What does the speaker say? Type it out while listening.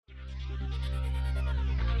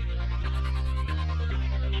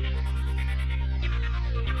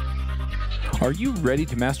Are you ready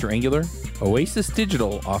to master Angular? Oasis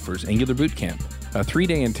Digital offers Angular Bootcamp, a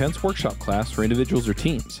 3-day intense workshop class for individuals or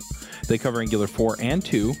teams. They cover Angular 4 and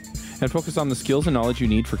 2 and focus on the skills and knowledge you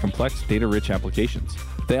need for complex, data-rich applications.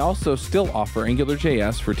 They also still offer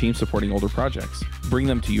AngularJS for teams supporting older projects. Bring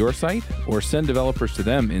them to your site or send developers to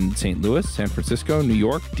them in St. Louis, San Francisco, New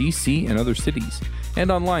York, DC, and other cities,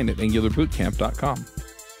 and online at angularbootcamp.com.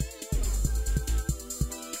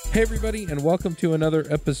 Hey everybody, and welcome to another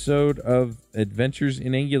episode of Adventures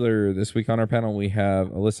in Angular. This week on our panel we have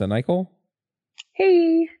Alyssa Nichol.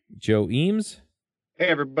 Hey. Joe Eames. Hey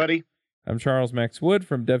everybody. I'm Charles Max Wood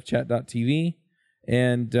from devchat.tv.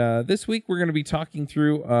 And this week we're going to be talking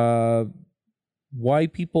through why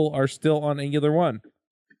people are still on Angular 1.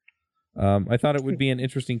 I thought it would be an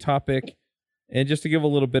interesting topic. And just to give a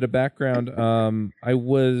little bit of background, I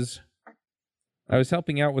was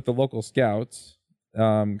helping out with the local scouts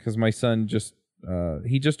because my son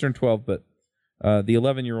he just turned 12, but the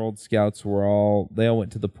 11-year-old scouts they all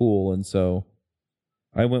went to the pool, and so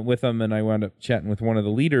I went with them, and I wound up chatting with one of the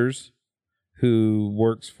leaders who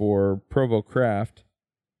works for Provo Craft,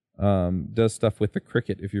 does stuff with the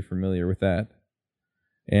Cricket, if you're familiar with that.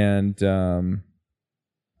 And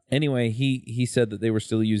anyway, he said that they were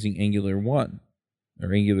still using Angular 1 or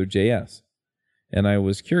AngularJS. And I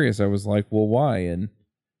was curious. I was like, well, why? And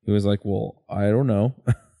he was like, well, I don't know.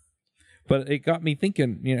 But it got me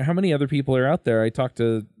thinking, how many other people are out there? I talk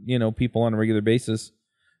to, people on a regular basis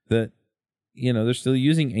that, they're still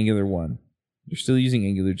using Angular 1. They're still using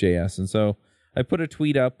AngularJS. And so I put a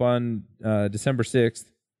tweet up on December 6th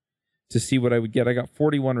to see what I would get. I got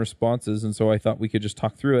 41 responses, and so I thought we could just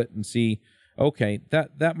talk through it and see, okay,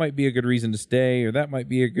 that might be a good reason to stay, or that might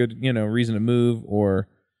be a good, reason to move, or,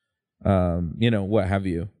 what have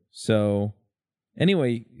you. So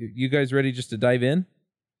anyway, you guys ready just to dive in?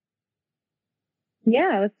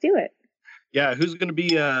 Yeah, let's do it. Yeah, who's going to be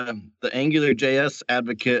the AngularJS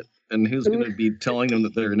advocate, and who's going to be telling them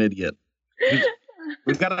that they're an idiot?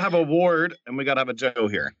 We've got to have a Ward, and we got to have a Joe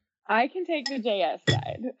here. I can take the JS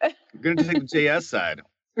side. You're going to take the JS side.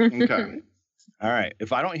 Okay. All right.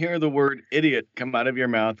 If I don't hear the word idiot come out of your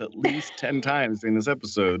mouth at least 10 times during this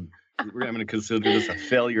episode, we're going to consider this a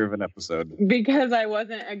failure of an episode. Because I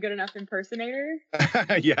wasn't a good enough impersonator?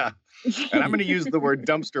 Yeah. And I'm going to use the word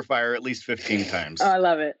dumpster fire at least 15 times. Oh, I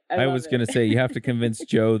love it. I was going to say, you have to convince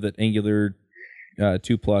Joe that Angular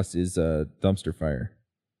 2 Plus is a dumpster fire.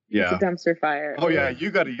 Yeah. It's a dumpster fire. Oh, yeah. You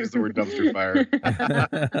got to use the word dumpster fire.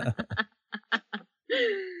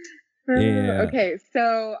 Yeah. Okay,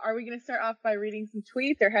 so are we going to start off by reading some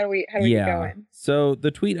tweets, or how do we get going? So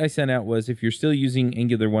the tweet I sent out was, if you're still using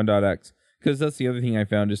Angular 1.x, because that's the other thing I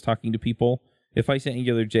found is talking to people. If I say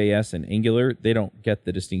AngularJS and Angular, they don't get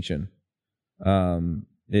the distinction.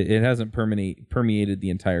 It hasn't permeated the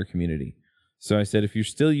entire community. So I said, if you're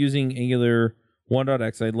still using Angular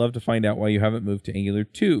 1.x, I'd love to find out why you haven't moved to Angular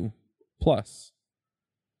 2 Plus.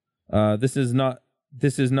 This is not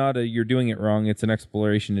a you're doing it wrong. It's an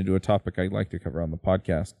exploration into a topic I'd like to cover on the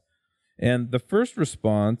podcast. And the first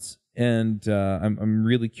response, and I'm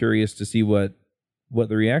really curious to see what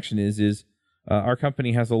the reaction is our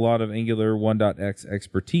company has a lot of Angular 1.x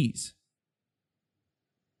expertise.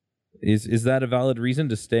 Is that a valid reason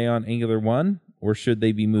to stay on Angular 1, or should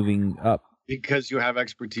they be moving up? Because you have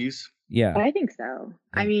expertise? Yeah. I think so.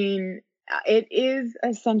 I mean, it is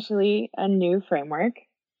essentially a new framework,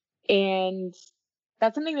 and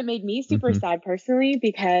that's something that made me super sad personally,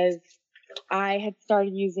 because I had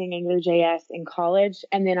started using AngularJS in college,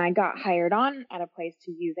 and then I got hired on at a place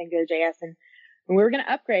to use AngularJS, and we were going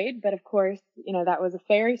to upgrade, but of course, that was a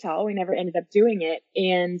fairy tale. We never ended up doing it.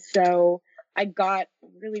 And so I got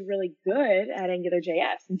really, really good at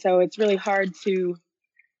AngularJS. And so it's really hard to,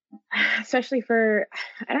 especially for,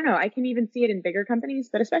 I don't know, I can even see it in bigger companies,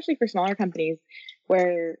 but especially for smaller companies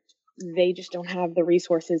where they just don't have the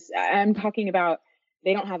resources. I'm talking about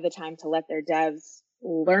they don't have the time to let their devs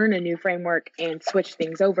learn a new framework and switch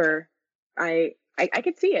things over. I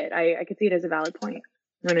could see it. I could see it as a valid point.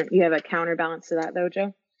 You have a counterbalance to that, though,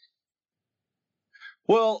 Joe?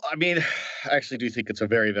 Well, I mean, I actually do think it's a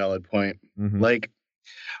very valid point. Mm-hmm. Like,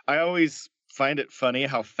 I always find it funny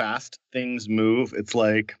how fast things move. It's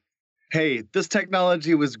like, hey, this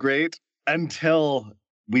technology was great until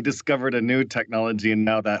we discovered a new technology, and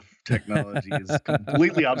now that technology is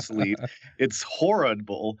completely obsolete. It's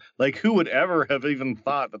horrible. Like, who would ever have even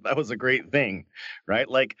thought that was a great thing, right?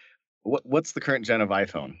 Like, what's the current gen of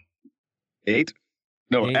iPhone? 8?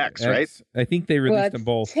 No, X, right? I think they released them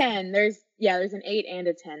both. 10. There's an 8 and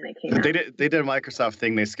a 10 that came out. They did a Microsoft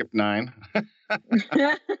thing. They skipped 9.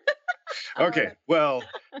 Okay, well,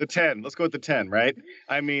 the 10. Let's go with the 10, right?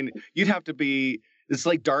 I mean, you'd have to be. It's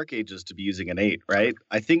like Dark Ages to be using an 8, right?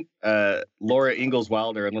 I think Laura Ingalls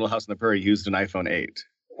Wilder in Little House on the Prairie used an iPhone 8.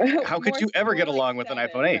 How could you ever get along with an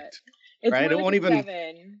iPhone 8? It's right? It won't even.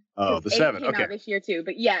 7. Oh, the 8 7. came Okay. out this year too,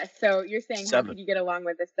 but yes. So you're saying 7. How could you get along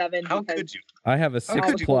with a 7? How could you? I have a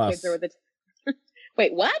 6 Plus.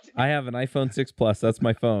 Wait, what? I have an iPhone 6 Plus. That's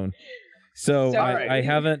my phone. So I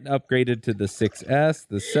haven't upgraded to the 6S,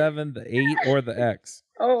 the 7, the 8, or the X.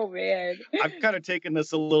 Oh, man. I've kind of taken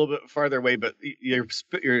this a little bit farther away, but your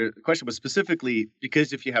question was specifically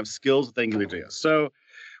because if you have skills with AngularJS. So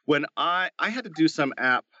when I had to do some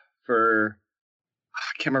app for, I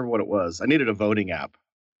can't remember what it was. I needed a voting app.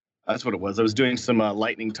 That's what it was. I was doing some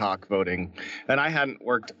Lightning Talk voting, and I hadn't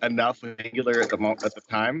worked enough with Angular at the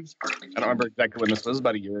time. I don't remember exactly when this was,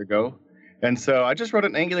 about a year ago. And so I just wrote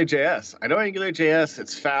it in AngularJS. I know AngularJS,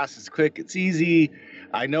 it's fast, it's quick, it's easy.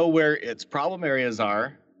 I know where its problem areas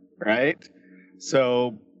are, right?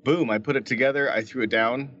 So boom, I put it together, I threw it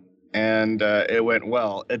down, and it went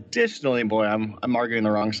well. Additionally, boy, I'm arguing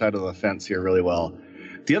the wrong side of the fence here really well.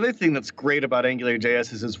 The other thing that's great about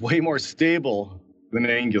AngularJS is it's way more stable than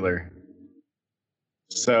Angular.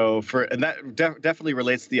 So and that definitely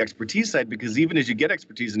relates to the expertise side, because even as you get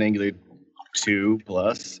expertise in Angular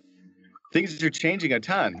 2+, things are changing a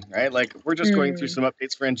ton, right? Like we're just going through some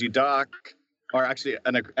updates for ngdoc, or actually,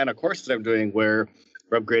 and a course that I'm doing where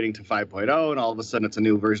we're upgrading to 5.0, and all of a sudden it's a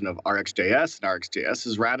new version of RxJS, and RxJS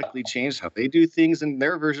has radically changed how they do things in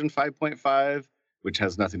their version 5.5, which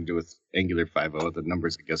has nothing to do with Angular 5.0. The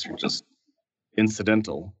numbers, I guess, are just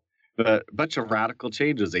incidental. But a bunch of radical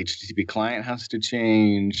changes. HTTP client has to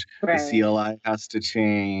change. Right. The CLI has to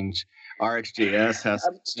change. RxJS has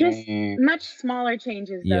to change. Just much smaller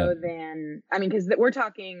changes, though, than, I mean, because we're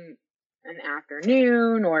talking an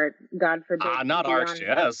afternoon or, God forbid. Not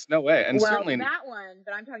RxJS. No way. And certainly that one,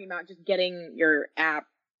 but I'm talking about just getting your app,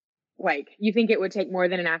 like, you think it would take more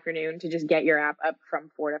than an afternoon to just get your app up from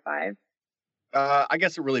 4 to 5? I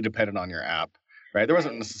guess it really depended on your app. Right, there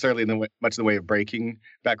wasn't necessarily much in the way of breaking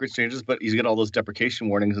backwards changes, but you get all those deprecation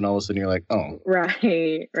warnings, and all of a sudden you're like, oh.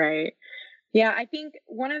 Right. Yeah, I think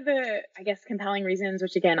one of the, I guess, compelling reasons,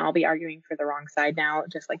 which again, I'll be arguing for the wrong side now,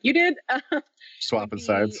 just like you did. Swapping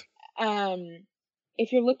sides.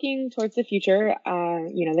 If you're looking towards the future,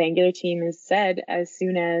 the Angular team has said as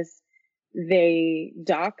soon as the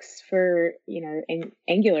docs for,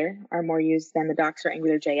 Angular are more used than the docs for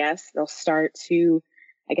AngularJS, they'll start to,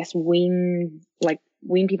 I guess, wean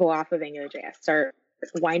people off of AngularJS, start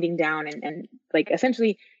winding down and like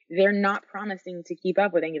essentially they're not promising to keep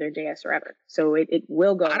up with AngularJS forever. So it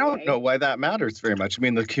will go away. I don't know why that matters very much. I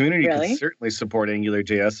mean, the community can certainly support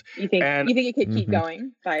AngularJS. You think it could keep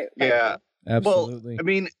going? Yeah, absolutely. Well, I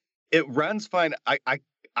mean, it runs fine.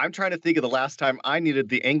 I'm trying to think of the last time I needed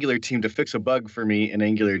the Angular team to fix a bug for me in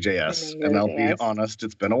AngularJS. And I'll be honest,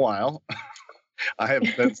 it's been a while.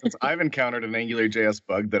 Since I've encountered an AngularJS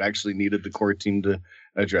bug that actually needed the core team to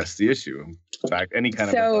address the issue. In fact, any kind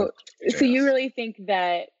of bug. So you really think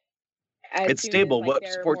that it's stable? What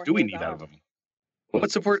support do we need out of them? What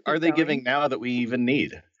support are they giving now that we even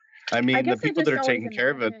need? I mean, the people that are taking care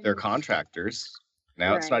of it, they're contractors.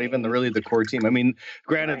 Now it's not even really the core team. I mean,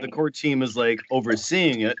 granted, the core team is like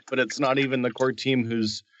overseeing it, but it's not even the core team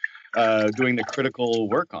who's doing the critical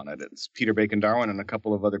work on it. It's Peter Bacon Darwin and a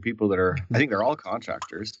couple of other people that are, I think they're all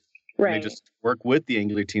contractors. Right. They just work with the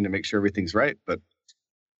Angular team to make sure everything's right. But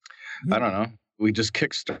I don't know. We just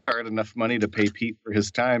kickstarted enough money to pay Pete for his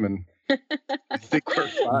time, and I think we're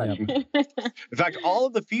fine. In fact, all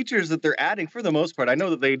of the features that they're adding, for the most part, I know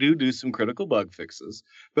that they do some critical bug fixes,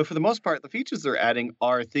 but for the most part, the features they're adding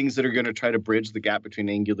are things that are going to try to bridge the gap between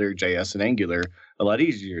AngularJS and Angular a lot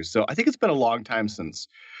easier. So I think it's been a long time since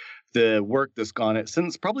the work that's gone in,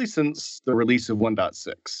 since the release of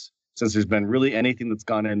 1.6, since there's been really anything that's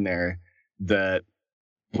gone in there that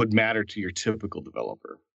would matter to your typical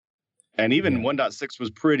developer. And even 1.6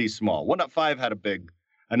 was pretty small. 1.5 had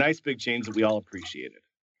a nice big change that we all appreciated.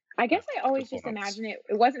 I guess I always just imagine it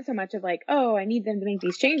wasn't so much of like, oh, I need them to make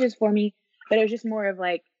these changes for me, but it was just more of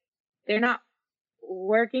like, they're not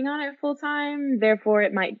working on it full time, therefore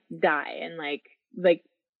it might die. And like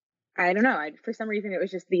I don't know. For some reason, it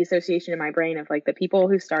was just the association in my brain of like the people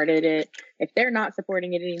who started it. If they're not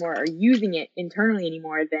supporting it anymore or using it internally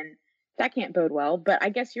anymore, then that can't bode well. But I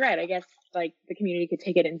guess you're right. I guess like the community could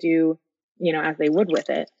take it and do, as they would with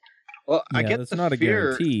it. Well, I get that's not a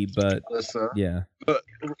guarantee, but yeah. But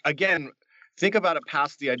again, think about it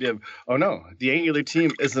past the idea of, oh no, the Angular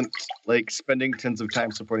team isn't like spending tons of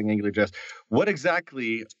time supporting AngularJS. What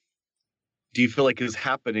exactly do you feel like is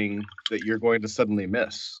happening that you're going to suddenly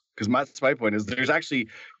miss? Because that's my point is there's actually,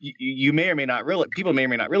 you may or may not realize, people may or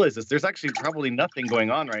may not realize this, there's actually probably nothing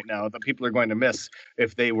going on right now that people are going to miss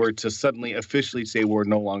if they were to suddenly officially say we're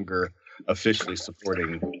no longer officially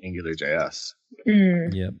supporting AngularJS.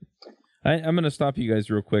 Yep. I'm going to stop you guys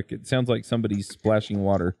real quick. It sounds like somebody's splashing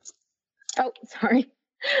water. Oh, sorry.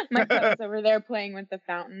 My pup's over there playing with the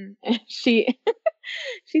fountain. She's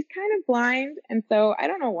kind of blind, and so I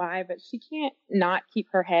don't know why, but she can't not keep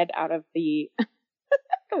her head out of the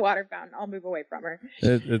the water fountain. I'll move away from her.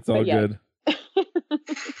 It's all good.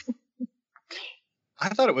 I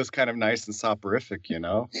thought it was kind of nice and soporific, you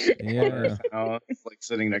know? Yeah. It's like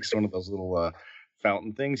sitting next to one of those little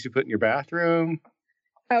fountain things you put in your bathroom.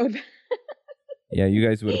 Oh. Yeah, you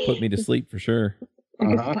guys would have put me to sleep for sure.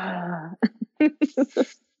 Uh-huh.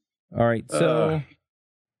 All right, so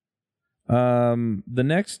the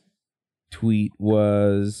next tweet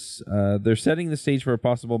was they're setting the stage for a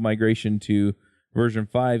possible migration to version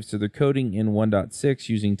 5, so they're coding in 1.6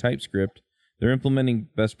 using TypeScript. They're implementing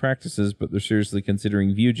best practices, but they're seriously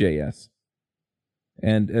considering Vue.js.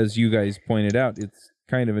 And as you guys pointed out, it's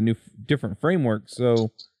kind of a different framework,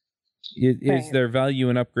 so is there value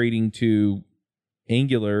in upgrading to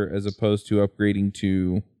Angular as opposed to upgrading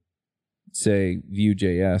to, say,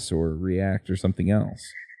 Vue.js or React or something else?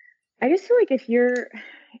 I just feel like if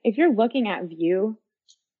you're looking at Vue,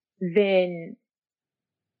 then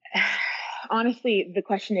honestly, the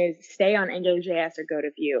question is stay on AngularJS or go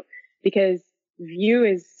to Vue, because Vue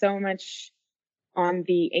is so much on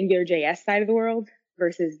the AngularJS side of the world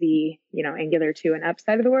versus the, Angular 2 and up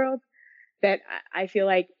side of the world, that I feel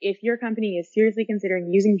like if your company is seriously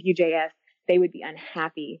considering using Vue.js, they would be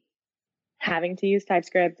unhappy having to use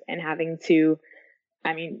TypeScript and having to,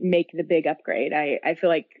 make the big upgrade. I feel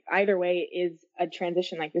like either way is a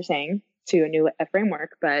transition, like you're saying, to a new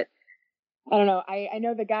framework. But I don't know. I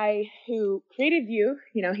know the guy who created Vue,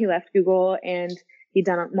 he left Google and he'd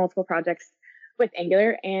done multiple projects with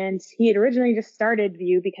Angular, and he had originally just started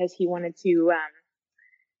Vue because he wanted to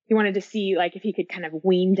see like if he could kind of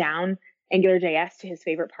wean down AngularJS to his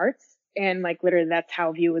favorite parts. And like literally that's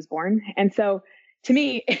how Vue was born. And so to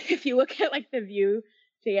me, if you look at like the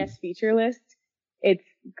Vue.js feature list, it's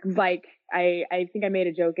like, I think I made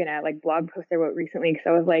a joke in a like blog post I wrote recently, because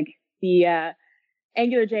I was like the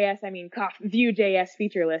AngularJS, Vue.js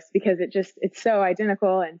feature list, because it's so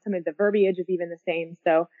identical and some of the verbiage is even the same.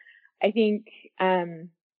 So I think, I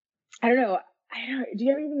don't know. Do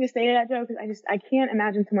you have anything to say to that, Joe? Because I can't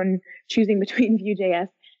imagine someone choosing between Vue.js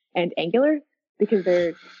and Angular, because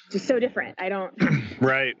they're just so different. I don't.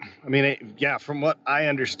 Right. From what I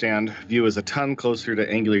understand, Vue is a ton closer to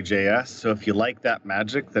AngularJS. So if you like that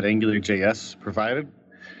magic that AngularJS provided,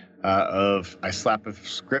 I slap a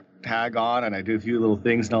script tag on and I do a few little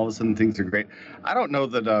things and all of a sudden things are great. I don't know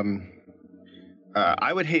that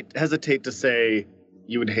I would hesitate to say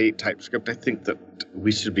you would hate TypeScript. I think that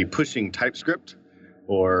we should be pushing TypeScript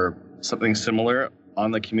or something similar on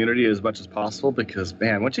the community as much as possible, because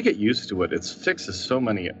man, once you get used to it, it fixes so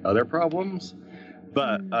many other problems.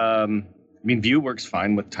 But Vue works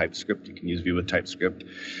fine with TypeScript. You can use Vue with TypeScript.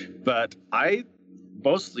 But I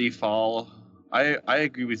mostly I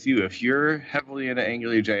agree with you. If you're heavily into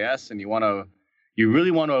AngularJS and you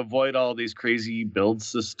really want to avoid all these crazy build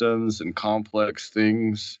systems and complex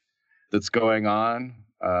things that's going on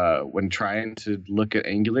when trying to look at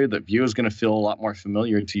Angular, that Vue is going to feel a lot more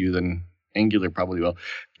familiar to you than Angular probably will.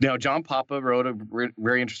 Now, John Papa wrote a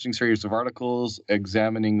very interesting series of articles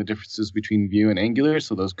examining the differences between Vue and Angular,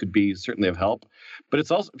 so those could be certainly of help. But it's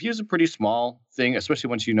also, Vue is a pretty small thing, especially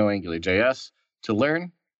once you know AngularJS, to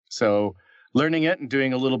learn. So learning it and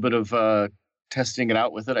doing a little bit of testing it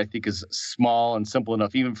out with it, I think, is small and simple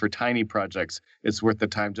enough. Even for tiny projects, it's worth the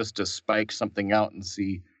time just to spike something out and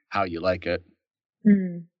see how you like it.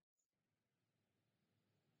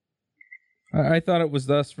 I thought it was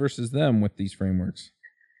us versus them with these frameworks.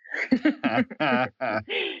 Not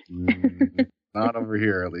over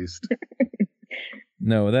here, at least.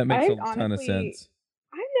 No, that makes a ton of sense.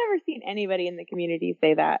 I've never seen anybody in the community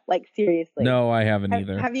say that. Like, seriously. No, I haven't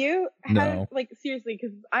either. Have you? No. Like, seriously,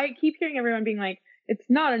 because I keep hearing everyone being like, it's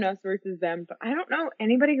not an us versus them. But I don't know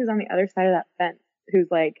anybody who's on the other side of that fence who's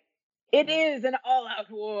like, it is an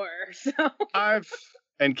all-out war. So I've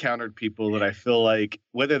encountered people that I feel like,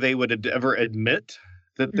 whether they would ever admit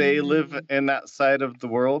that they live in that side of the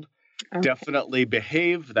world, definitely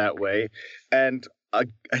behave that way. And I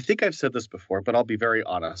think I've said this before, but I'll be very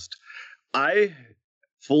honest. I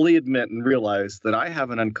fully admit and realize that I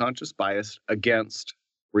have an unconscious bias against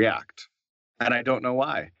React. And I don't know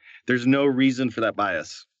why. There's no reason for that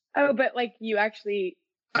bias. Oh, but like you actually...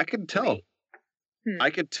 I can tell.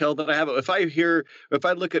 I could tell that I have it. If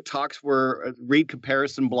I look at talks where read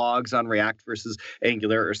comparison blogs on React versus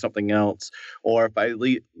Angular or something else, or if I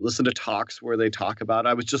listen to talks where they talk about,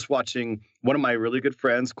 I was just watching one of my really good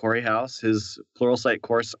friends, Corey House, his Pluralsight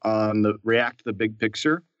course on the React, the big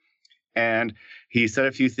picture. And he said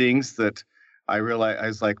a few things that I realized, I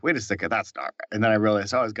was like, wait a second, that's not right. And then I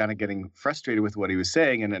realized, I was kind of getting frustrated with what he was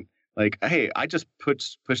saying. And then like, hey, I just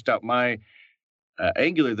pushed out my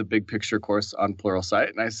Angular, the big picture course on Pluralsight,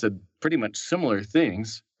 and I said pretty much similar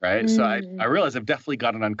things, right? So I realized I've definitely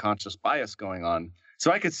got an unconscious bias going on.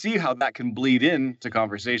 So I could see how that can bleed into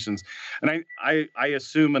conversations. And I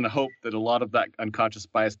assume and hope that a lot of that unconscious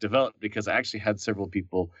bias developed because I actually had several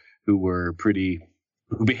people who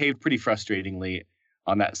behaved pretty frustratingly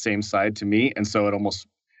on that same side to me. And so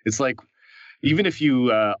it's like, even if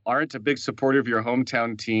you aren't a big supporter of your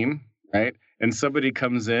hometown team, right? And somebody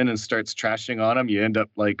comes in and starts trashing on them, you end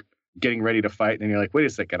up like getting ready to fight, and you're like, wait a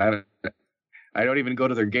second, I don't even go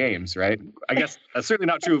to their games, right? I guess that's certainly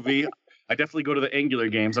not true of me. I definitely go to the Angular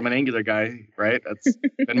games. I'm an Angular guy, right? That's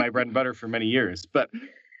been my bread and butter for many years. But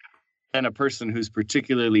and a person who's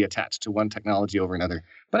particularly attached to one technology over another.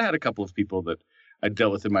 But I had a couple of people that I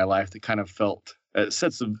dealt with in my life that kind of felt a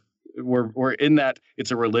sense of we're in that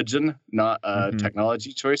it's a religion, not a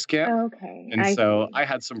technology choice camp. Okay. And I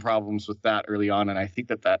had some problems with that early on. And I think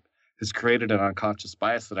that has created an unconscious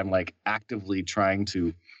bias that I'm like actively trying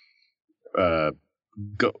to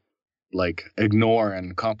ignore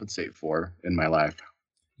and compensate for in my life.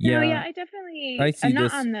 Yeah, I'm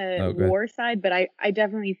not on the war side, but I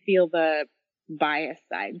definitely feel the bias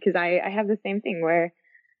side because I have the same thing where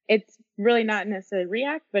it's really not necessarily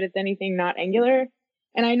React, but it's anything not Angular.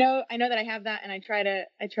 And I know that I have that, and I try to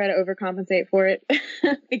overcompensate for it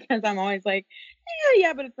because I'm always like,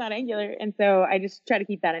 yeah, but it's not Angular, and so I just try to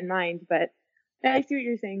keep that in mind. But I see what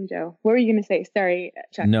you're saying, Joe. What were you going to say? Sorry,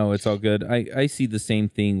 Chuck. No, it's all good. I see the same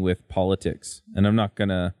thing with politics, and I'm not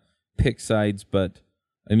gonna pick sides, but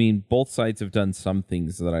I mean both sides have done some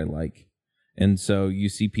things that I like, and so you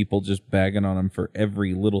see people just bagging on them for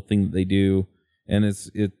every little thing that they do, and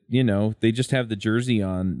they just have the jersey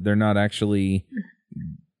on. They're not actually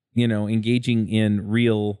engaging in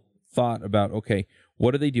real thought about, okay,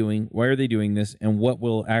 what are they doing? Why are they doing this? And what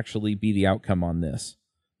will actually be the outcome on this?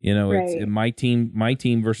 It's my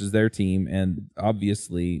team versus their team. And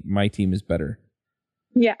obviously my team is better.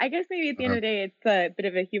 Yeah. I guess maybe at the end of the day, it's a bit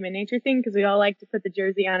of a human nature thing because we all like to put the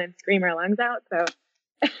jersey on and scream our lungs out. So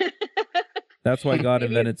that's why God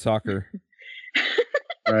invented soccer.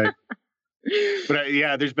 Right. But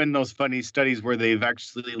there's been those funny studies where they've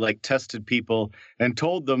actually like tested people and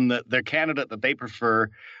told them that their candidate that they prefer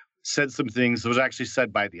said some things that was actually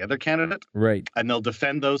said by the other candidate. Right. And they'll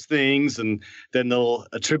defend those things, and then they'll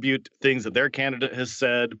attribute things that their candidate has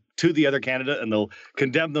said to the other candidate, and they'll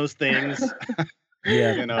condemn those things.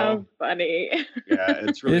 Yeah. How funny. Yeah,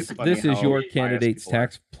 it's really funny. This is your candidate's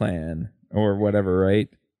tax plan or whatever, right?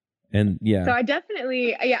 And So I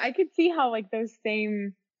definitely, I could see how like those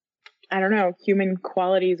same, I don't know, human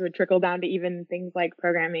qualities would trickle down to even things like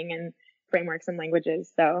programming and frameworks and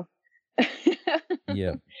languages. So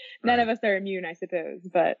yeah, none of us are immune, I suppose,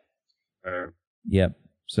 but yep.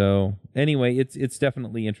 So anyway, it's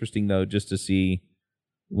definitely interesting though, just to see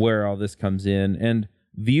where all this comes in. And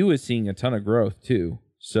Vue is seeing a ton of growth too.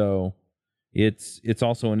 So it's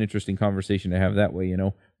also an interesting conversation to have that way,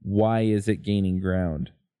 why is it gaining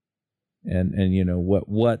ground? And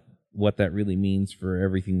what that really means for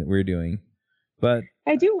everything that we're doing. But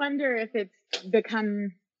I do wonder if it's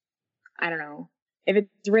become, I don't know, if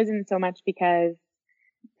it's risen so much because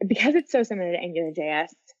it's so similar to AngularJS.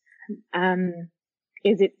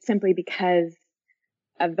 Is it simply because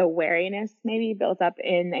of the wariness maybe built up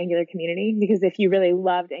in the Angular community? Because if you really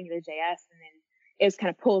loved AngularJS and then it was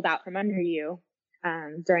kind of pulled out from under you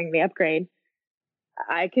during the upgrade,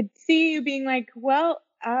 I could see you being like, well,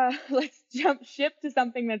 let's jump ship to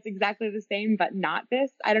something that's exactly the same, but not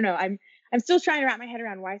this. I don't know. I'm still trying to wrap my head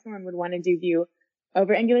around why someone would want to do Vue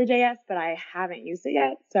over AngularJS, but I haven't used it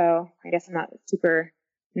yet. So I guess I'm not super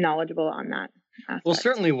knowledgeable on that aspect. Well,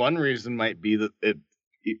 certainly one reason might be that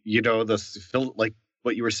like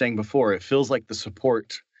what you were saying before, it feels like the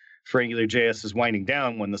support for AngularJS is winding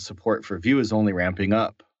down when the support for Vue is only ramping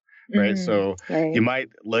up. Right. So you might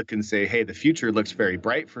look and say, hey, the future looks very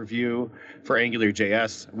bright for Vue. For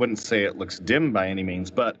AngularJS, I wouldn't say it looks dim by any means,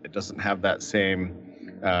 but it doesn't have that same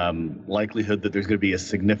likelihood that there's going to be a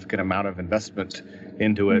significant amount of investment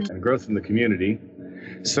into it and growth in the community.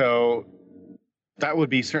 So that would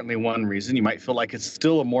be certainly one reason. You might feel like it's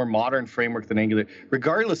still a more modern framework than Angular,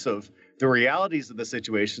 regardless of the realities of the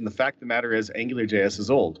situation. The fact of the matter is AngularJS is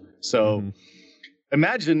old. So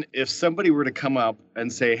imagine if somebody were to come up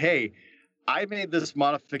and say, hey, I made this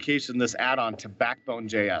modification, this add-on to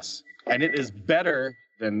Backbone.js, and it is better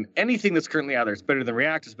than anything that's currently out there. It's better than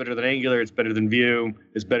React, it's better than Angular, it's better than Vue,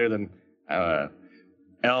 it's better than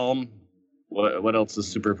Elm. What else is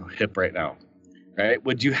super hip right now? Right?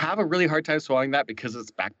 Would you have a really hard time swallowing that because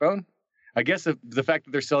it's Backbone? I guess if the fact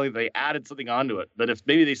that they're selling, they added something onto it. But if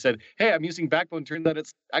maybe they said, hey, I'm using Backbone, turns out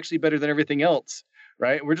it's actually better than everything else,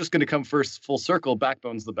 right? We're just going to come first full circle.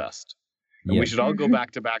 Backbone's the best. And we should all go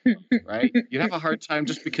back to Backbone, right? You'd have a hard time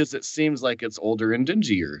just because it seems like it's older and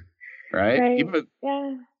dingier, right?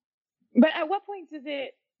 Yeah. But at what point when is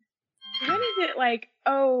it like,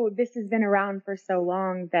 oh, this has been around for so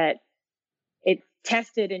long that it's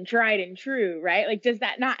tested and tried and true, right? Like, does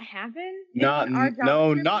that not happen? Not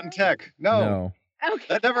in tech. No. Okay.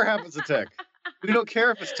 That never happens in tech. We don't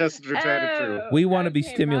care if it's tested or tried and true. We want to be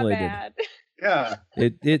stimulated. Yeah.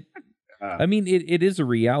 I mean, it is a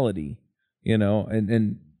reality,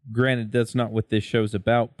 and granted, that's not what this show's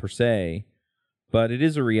about per se, but it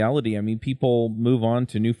is a reality. I mean, people move on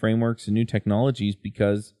to new frameworks and new technologies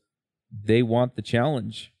because they want the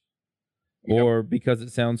challenge. Or because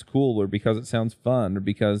it sounds cool, or because it sounds fun, or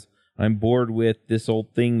because I'm bored with this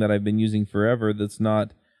old thing that I've been using forever that's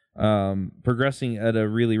not progressing at a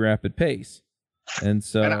really rapid pace. And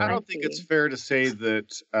so, and I don't think it's fair to say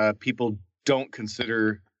that people don't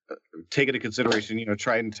take it into consideration,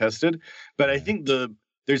 tried and tested. But I think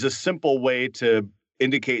there's a simple way to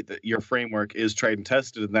indicate that your framework is tried and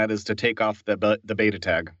tested, and that is to take off the beta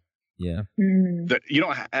tag. Yeah.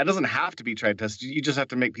 It doesn't have to be tried and tested. You just have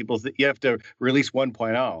to make people you have to release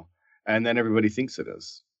 1.0 and then everybody thinks it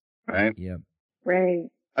is. Right? Yeah. Right.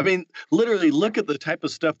 I mean, literally look at the type of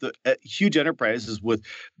stuff that huge enterprises with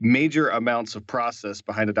major amounts of process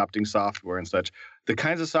behind adopting software and such, the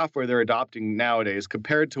kinds of software they're adopting nowadays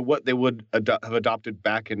compared to what they would have adopted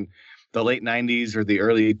back in the late 90s or the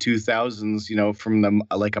early 2000s, from a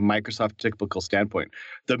Microsoft typical standpoint.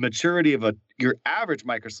 The maturity of your average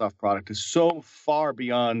Microsoft product is so far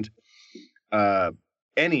beyond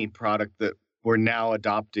any product that we're now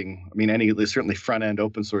adopting. I mean, certainly front-end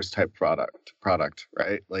open source type product,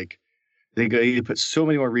 right? Like they put so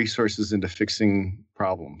many more resources into fixing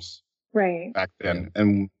problems right back then. Yeah.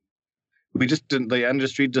 And we just didn't, the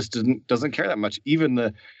industry just doesn't care that much. Even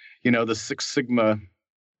the Six Sigma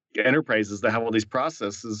enterprises that have all these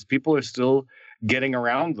processes, people are still getting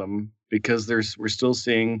around them because we're still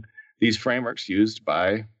seeing these frameworks used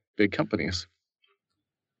by big companies.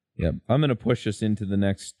 Yeah, I'm going to push us into the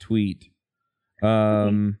next tweet.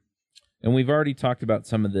 And we've already talked about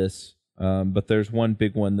some of this, but there's one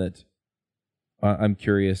big one that I'm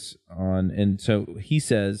curious on. And so he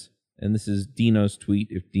says, and this is Dino's tweet,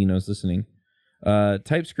 if Dino's listening,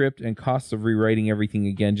 TypeScript and costs of rewriting everything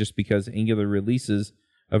again just because Angular releases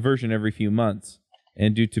a version every few months,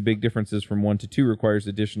 and due to big differences from 1 to 2 requires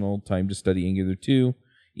additional time to study Angular 2,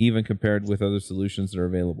 even compared with other solutions that are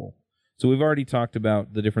available. So we've already talked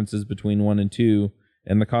about the differences between 1 and 2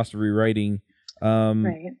 and the cost of rewriting.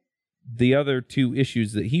 Right. The other two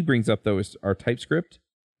issues that he brings up, though, are TypeScript.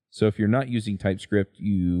 So if you're not using TypeScript, do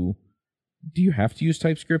you have to use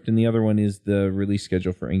TypeScript? And the other one is the release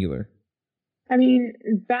schedule for Angular. I mean,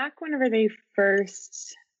 back whenever they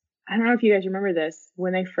first... I don't know if you guys remember this,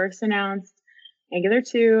 when they first announced Angular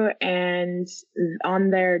 2 and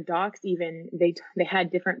on their docs even, they had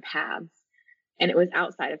different paths and it was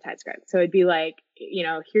outside of TypeScript. So it'd be like,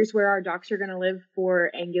 here's where our docs are going to live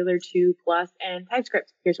for Angular 2 plus and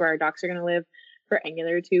TypeScript. Here's where our docs are going to live for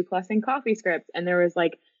Angular 2 plus and CoffeeScript. And there was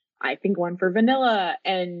I think one for vanilla,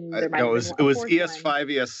 and there might it was ES5, one.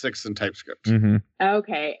 ES6, and TypeScript. Mm-hmm.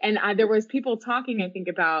 Okay, and there was people talking, I think,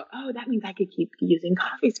 about, oh, that means I could keep using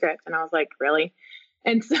CoffeeScript, and I was like, really?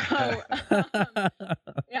 And so, yeah,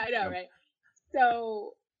 I know, right?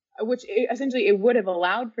 So, essentially it would have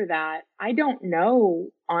allowed for that. I don't know,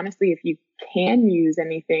 honestly, if you can use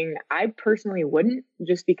anything. I personally wouldn't,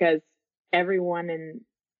 just because everyone in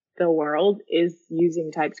the world is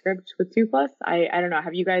using TypeScript with 2+. I don't know.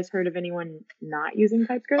 Have you guys heard of anyone not using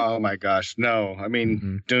TypeScript? Oh my gosh, no. I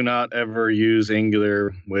mean, do not ever use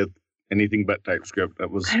Angular with anything but TypeScript.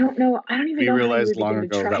 That was... I don't know. I don't even know. We realized long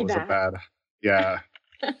ago that was a bad... Yeah.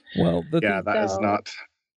 Well, is not...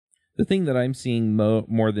 The thing that I'm seeing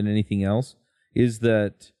more than anything else is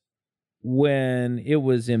that when it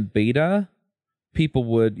was in beta, people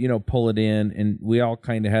would, pull it in, and we all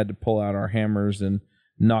kind of had to pull out our hammers and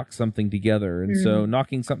knock something together. And so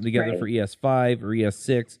knocking something together for ES5 or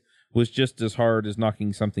ES6 was just as hard as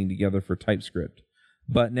knocking something together for TypeScript.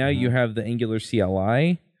 But now you have the Angular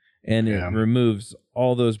CLI, and it removes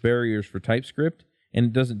all those barriers for TypeScript, and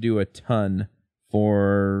it doesn't do a ton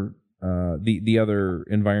for the other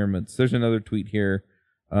environments. There's another tweet here,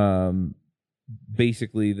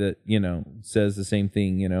 basically that says the same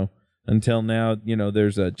thing. Until now,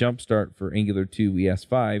 there's a jump start for Angular 2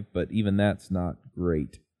 ES5, but even that's not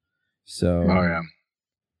great. So. Oh yeah.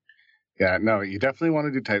 Yeah, no, you definitely want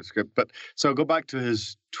to do TypeScript. But so go back to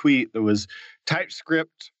his tweet. There was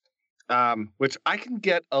TypeScript, which I can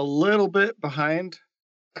get a little bit behind.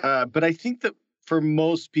 But I think that for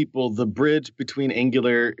most people, the bridge between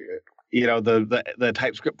Angular, the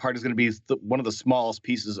TypeScript part is going to be one of the smallest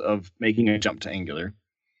pieces of making a jump to Angular.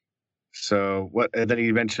 So and then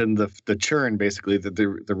he mentioned the churn, basically, that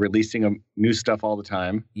they're releasing new stuff all the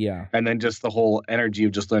time. Yeah. And then just the whole energy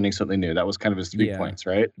of just learning something new. That was kind of his 3 points,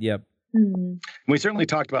 right? Yep. Mm-hmm. We certainly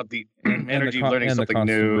talked about the energy of learning something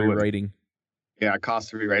new. Rewriting.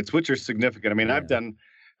 Cost of rewrites, which are significant. I mean, I've done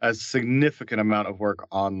a significant amount of work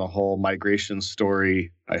on the whole migration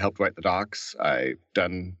story. I helped write the docs. I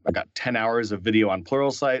got 10 hours of video on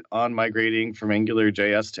Pluralsight on migrating from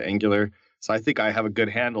AngularJS to Angular. So I think I have a good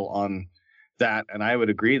handle on that. And I would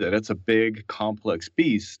agree that it's a big, complex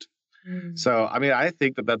beast. Mm. So, I mean, I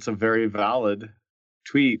think that that's a very valid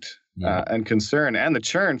tweet. And concern, and the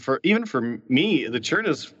churn even for me, the churn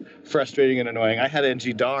is frustrating and annoying. I had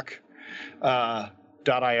ng.io.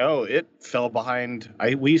 It fell behind.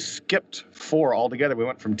 We skipped 4 altogether. We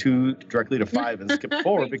went from 2 directly to 5 and skipped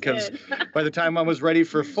 4 because by the time I was ready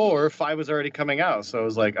for 4, 5 was already coming out. So I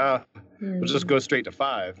was like, we'll just go straight to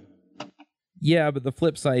 5. Yeah, but the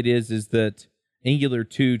flip side is that Angular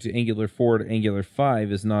 2 to Angular 4 to Angular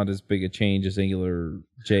 5 is not as big a change as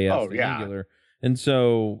AngularJS to Angular. And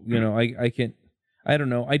so, I don't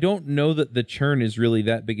know. I don't know that the churn is really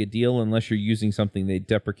that big a deal unless you're using something they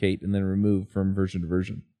deprecate and then remove from version to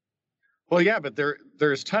version. Well, yeah, but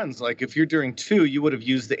there's tons. Like if you're doing 2, you would have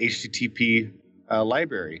used the HTTP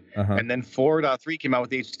library. And then 4.3 came out with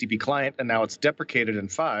the HTTP client, and now it's deprecated in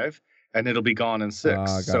 5, and it'll be gone in 6.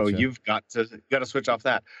 Gotcha. So you've got to switch off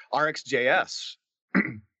that. RxJS,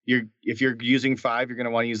 if you're using 5, you're going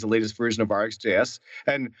to want to use the latest version of RxJS.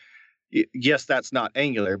 And yes, that's not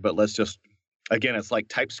Angular, but let's just, again, it's like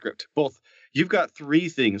TypeScript. You've got 3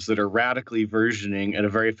 things that are radically versioning at a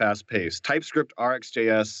very fast pace. TypeScript,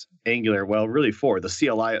 RxJS, Angular, well, really 4. The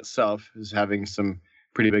CLI itself is having some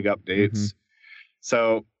pretty big updates. Mm-hmm.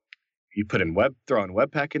 So you throw in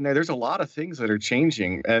Webpack in there. There's a lot of things that are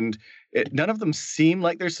changing, and none of them seem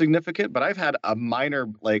like they're significant, but I've had a minor,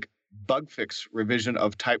 bug fix revision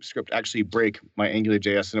of TypeScript actually break my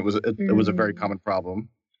AngularJS, and it was a very common problem.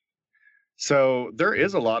 So there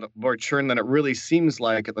is a lot more churn than it really seems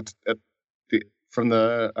like from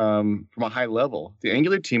a high level. The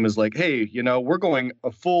Angular team is like, hey, we're going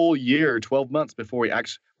a full year, 12 months before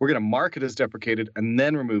we're going to mark it as deprecated and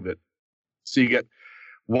then remove it. So you get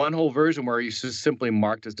one whole version where it's just simply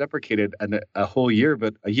marked as deprecated and a whole year,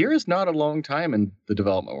 but a year is not a long time in the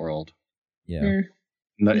development world. Yeah.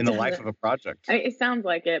 In the life of a project. It sounds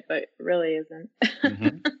like it, but it really isn't.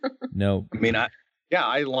 Mm-hmm. No. I mean,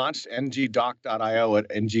 I launched ngdoc.io at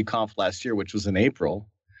ngconf last year, which was in April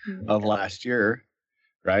of last year,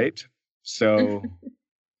 right? So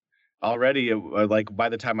already, by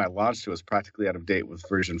the time I launched, it was practically out of date with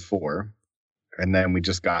version 4. And then we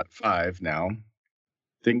just got 5 now.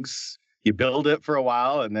 You build it for a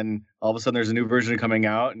while, and then all of a sudden there's a new version coming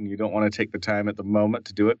out, and you don't want to take the time at the moment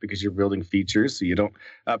to do it because you're building features, so you don't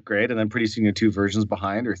upgrade. And then pretty soon you're 2 versions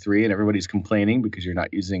behind or 3, and everybody's complaining because you're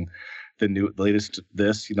not using the latest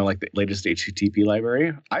like the latest HTTP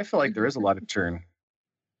library. I feel like there is a lot of churn.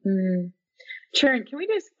 Churn. Can we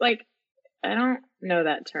just I don't know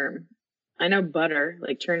that term. I know butter,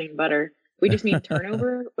 like churning butter. We just mean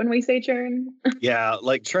turnover when we say churn. Yeah,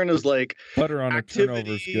 like churn is like butter on activity, a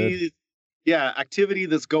turnover is good. Yeah, activity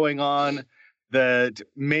that's going on that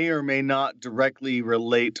may or may not directly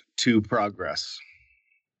relate to progress.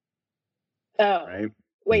 Oh, right.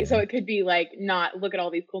 Wait, so it could be not look at all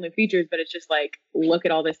these cool new features, but it's just look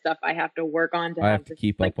at all this stuff I have to work on to have to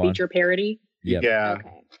keep up on feature parity. Yep. Yeah.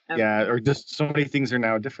 Okay. Yeah, or just so many things are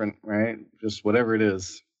now different, right? Just whatever it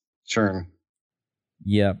is, churn.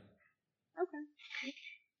 Yep. Okay.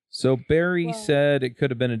 So Barry said it could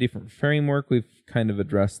have been a different framework. We've kind of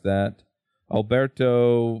addressed that.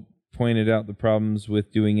 Alberto pointed out the problems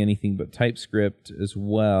with doing anything but TypeScript as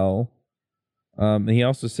well. And he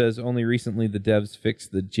also says only recently the devs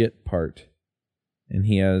fixed the JIT part. And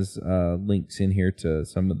he has links in here to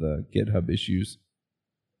some of the GitHub issues.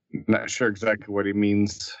 Not sure exactly what he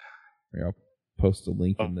means. I'll post a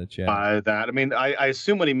link in the chat. By that, I mean, I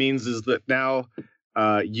assume what he means is that now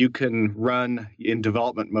you can run in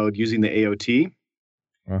development mode using the AOT.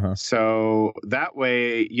 So that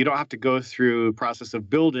way you don't have to go through the process of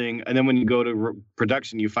building, and then when you go to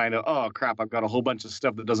production, you find out, oh crap, I've got a whole bunch of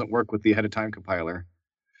stuff that doesn't work with the ahead of time compiler.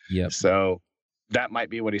 Yep. So that might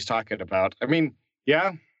be what he's talking about. I mean,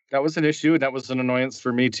 yeah, that was an issue. That was an annoyance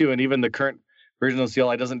for me too. And even the current version of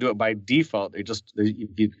CLI doesn't do it by default. At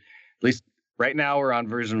least right now we're on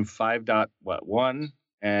version 5.1,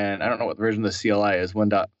 and I don't know what the version of the CLI is,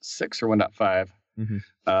 1.6 or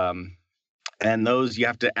 1.5. And those you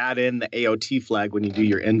have to add in the AOT flag when you do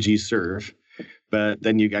your ng serve. But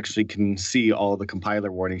then you actually can see all the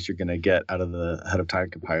compiler warnings you're going to get out of the ahead of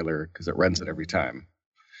time compiler because it runs it every time.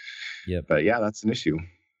 Yep. But yeah, that's an issue.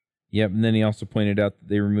 Yep. And then he also pointed out that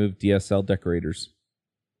they removed DSL decorators,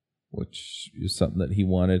 which is something that he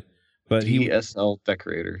wanted. But DSL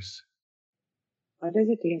decorators. What is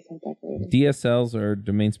a DSL decorator? DSLs are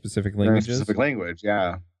domain-specific languages. Specific language,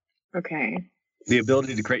 yeah. Okay. The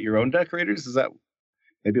ability to create your own decorators? Is that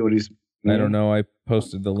maybe what he's... I don't know. I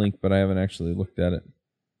posted the link, but I haven't actually looked at it.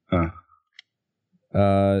 Huh.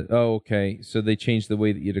 Okay. So they changed the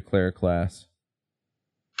way that you declare a class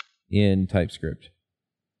in TypeScript.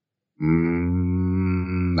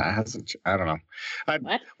 That hasn't... I don't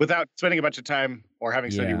know. Without spending a bunch of time or having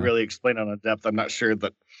somebody really explain it in depth, I'm not sure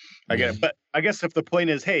that I get it. But I guess if the point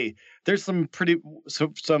is, hey, there's some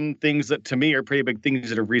things that to me are pretty big things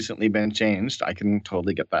that have recently been changed, I can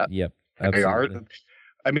totally get that. Yep, absolutely.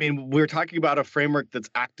 I mean, we're talking about a framework that's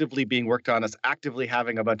actively being worked on. It's actively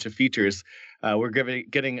having a bunch of features. We're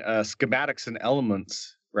getting schematics and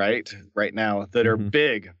elements right now that are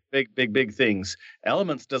big things.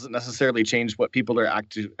 Elements doesn't necessarily change what people are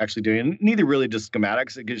actually doing. Neither really does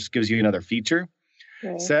schematics. It just gives you another feature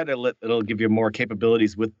set. It'll give you more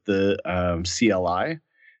capabilities with the CLI,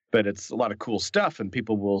 but it's a lot of cool stuff. And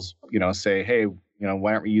people will, say, hey,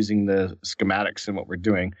 why aren't we using the schematics in what we're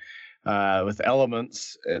doing? With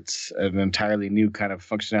elements, it's an entirely new kind of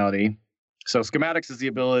functionality. So schematics is the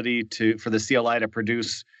ability for the CLI to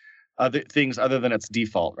produce other things other than its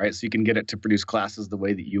default, right? So you can get it to produce classes the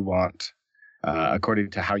way that you want, according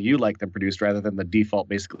to how you like them produced, rather than the default,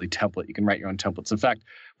 basically, template. You can write your own templates. In fact,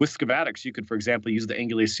 with schematics, you could, for example, use the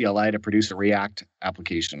Angular CLI to produce a React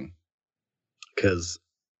application, because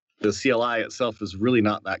the CLI itself is really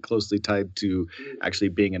not that closely tied to actually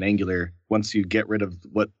being an Angular. Once you get rid of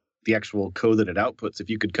what the actual code that it outputs, if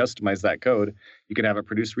you could customize that code, you could have it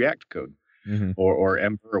produce React code. Or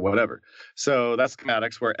Ember or whatever. So that's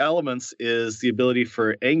schematics, where elements is the ability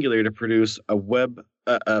for Angular to produce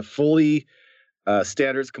a fully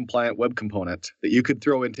standards compliant web component that you could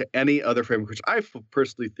throw into any other framework, which I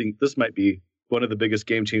personally think this might be one of the biggest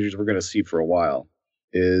game changers we're going to see for a while.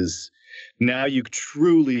 Is now you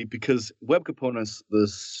truly, because web components,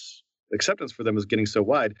 this acceptance for them is getting so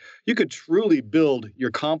wide, you could truly build your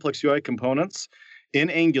complex UI components in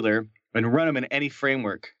Angular and run them in any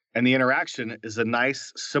framework. And the interaction is a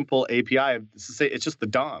nice, simple API. It's just the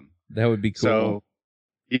DOM. That would be cool. So,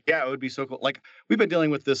 yeah, it would be so cool. Like, we've been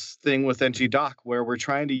dealing with this thing with ngDoc where we're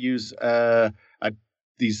trying to use an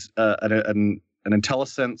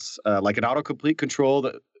IntelliSense, like an autocomplete control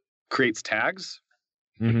that creates tags.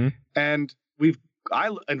 And I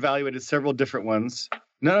evaluated several different ones.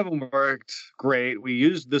 None of them worked great. We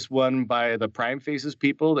used this one by the Prime Faces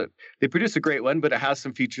people that they produced a great one, but it has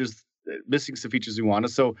some features missing some features we wanted.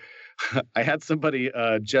 So I had somebody,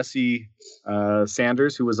 Jesse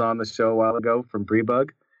Sanders, who was on the show a while ago from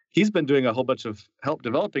Prebug. He's been doing a whole bunch of help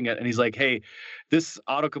developing it. And he's like, hey, this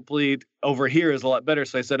autocomplete over here is a lot better.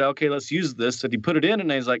 So I said, okay, let's use this. And he put it in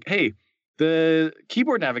and he's like, hey, the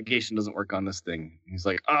keyboard navigation doesn't work on this thing. He's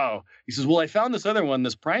like, oh, he says, well, I found this other one,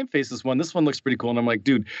 this Prime Faces one. This one looks pretty cool. And I'm like,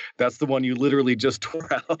 dude, that's the one you literally just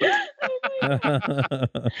tore out.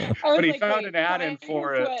 But he found an add-in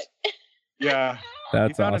for it. Yeah.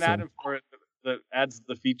 That's he found awesome. an add-in for it that adds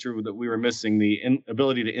the feature that we were missing, the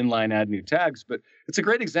ability to inline add new tags. But it's a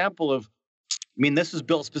great example of, this is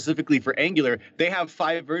built specifically for Angular. They have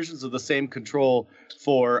 5 versions of the same control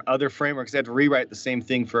for other frameworks. They had to rewrite the same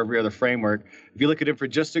thing for every other framework. If you look at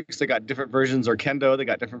Infragistics, they got different versions, or Kendo, they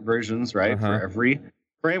got different versions, right, for every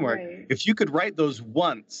framework. Right. If you could write those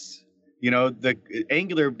once, the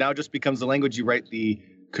Angular now just becomes the language you write the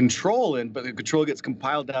control in, but the control gets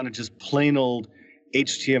compiled down to just plain old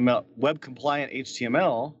HTML, web compliant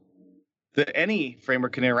HTML that any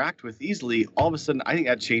framework can interact with easily. All of a sudden, I think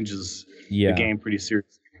that changes the game pretty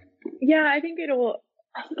seriously. Yeah, I think it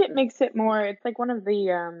makes it more, it's like one of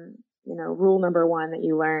the, rule number 1 that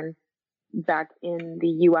you learn back in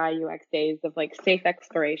the UI UX days of like safe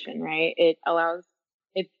exploration, right? It's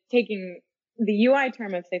taking the UI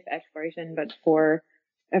term of safe exploration, but for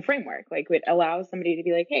a framework. Like it allows somebody to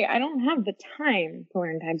be like, hey, I don't have the time to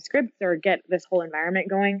learn TypeScript or get this whole environment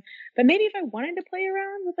going. But maybe if I wanted to play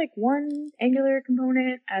around with like one Angular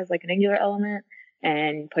component as like an Angular element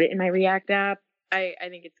and put it in my React app, I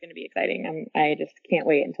think it's going to be exciting. I just can't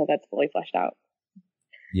wait until that's fully fleshed out.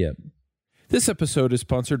 Yep. This episode is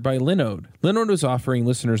sponsored by Linode. Linode is offering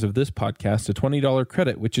listeners of this podcast a $20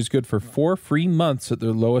 credit, which is good for 4 free months at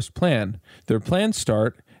their lowest plan. Their plans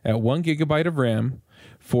start at 1 gigabyte of RAM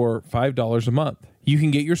for $5 a month. You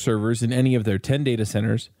can get your servers in any of their 10 data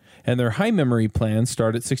centers, and their high memory plans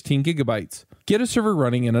start at 16 gigabytes. Get a server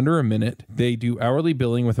running in under a minute. They do hourly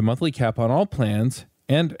billing with a monthly cap on all plans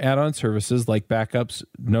and add-on services like backups,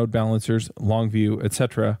 node balancers, Longview,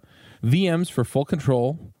 etc., VMs for full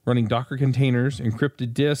control, running Docker containers,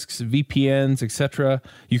 encrypted disks, VPNs, etc.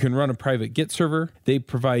 You can run a private Git server. They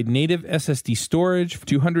provide native SSD storage,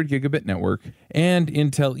 200 gigabit network, and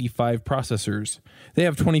Intel E5 processors. They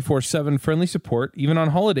have 24/7 friendly support, even on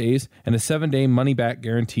holidays, and a 7-day money-back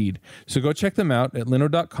guaranteed. So go check them out at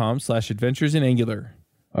linode.com/adventures in Angular.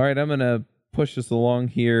 All right, I'm going to push this along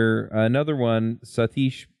here. Another one,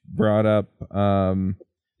 Satish brought up...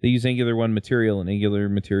 they use Angular 1 material, and Angular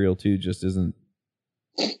material 2 just isn't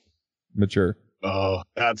mature. Oh,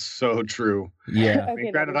 that's so true. Yeah. I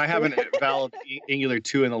mean, granted, I haven't developed Angular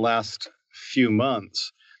 2 in the last few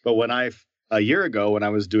months, but a year ago when I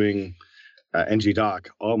was doing ngDoc,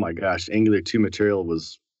 oh my gosh, Angular 2 material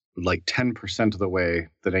was like 10% of the way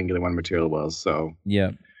that Angular 1 material was. So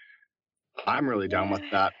yeah, I'm really down with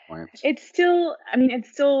that point. It's still,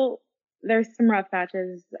 there's some rough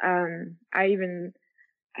patches.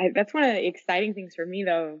 That's one of the exciting things for me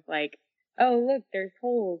though. Like, oh, look, there's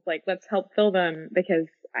holes. Like, let's help fill them, because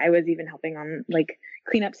I was even helping on like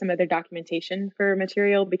clean up some of their documentation for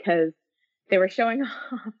material, because they were showing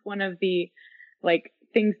off one of the like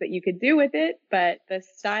things that you could do with it, but the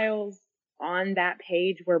styles on that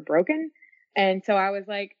page were broken. And so I was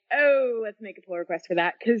like, oh, let's make a pull request for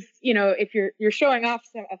that. Cause if you're showing off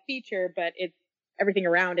a feature, but everything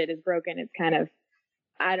around it is broken, it's kind of,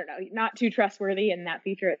 I don't know, not too trustworthy in that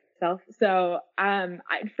feature itself. So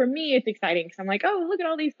for me, it's exciting because I'm like, oh, look at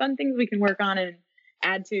all these fun things we can work on and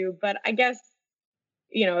add to. But I guess,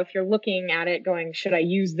 if you're looking at it going, should I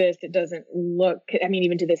use this? It doesn't look,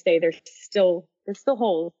 even to this day, there's still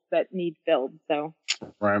holes that need filled. So.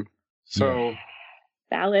 Right. So.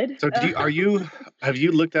 Valid. So have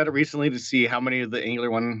you looked at it recently to see how many of the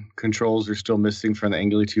Angular 1 controls are still missing from the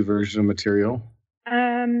Angular 2 version of material?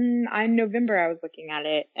 In November I was looking at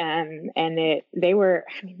it, and they were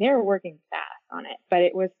working fast on it, but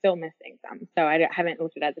it was still missing some. So I haven't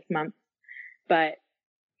looked at it this month, but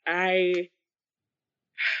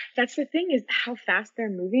that's the thing, is how fast they're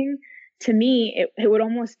moving. To me, it would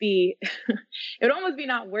almost be,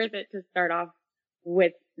 not worth it to start off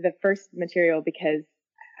with the first material, because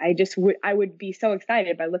I would be so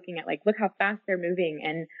excited by looking at look how fast they're moving.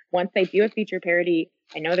 And once they do a feature parity,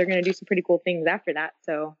 I know they're going to do some pretty cool things after that.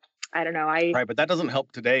 So I don't know. Right, but that doesn't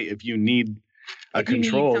help today if you need a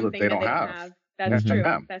control that they don't have. That's true.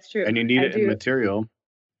 That's true. And you need it in material.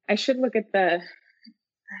 I should look at the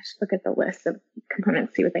list of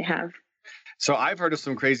components, see what they have. So I've heard of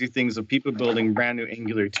some crazy things of people building brand new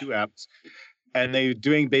Angular 2 apps, and they're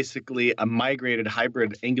doing basically a migrated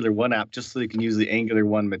hybrid Angular 1 app just so they can use the Angular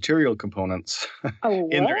 1 material components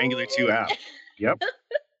in their Angular 2 app. Yep.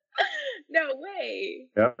 No way.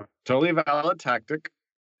 Yeah, totally a valid tactic.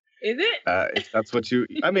 Is it? If that's what you...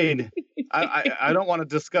 I don't want to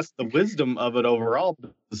discuss the wisdom of it overall.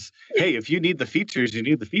 Because, hey, if you need the features, you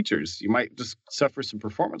need the features. You might just suffer some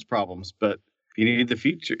performance problems, but if you need the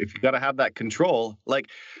feature, if you got to have that control, like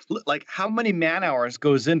how many man hours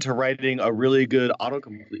goes into writing a really good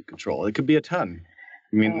autocomplete control? It could be a ton.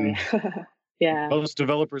 Yeah. Most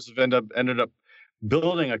developers have ended up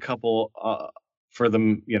building a couple for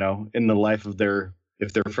them, in the life of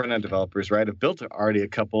if they're front-end developers, right, have built already a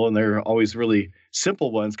couple, and they're always really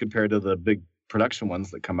simple ones compared to the big production ones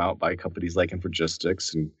that come out by companies like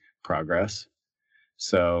Infragistics and Progress.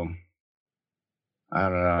 So, I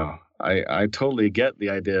don't know. I totally get the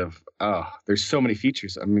idea of, there's so many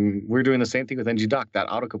features. We're doing the same thing with ngDoc. That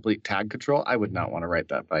autocomplete tag control, I would not want to write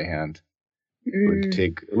that by hand. It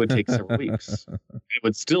would take several weeks. It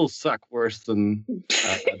would still suck worse than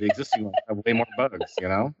the existing ones. Have way more bugs,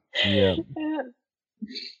 Yeah.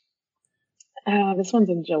 This one's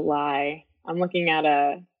in July. I'm looking at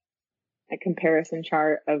a comparison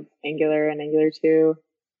chart of Angular and Angular 2,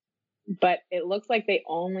 but it looks like they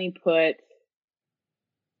only put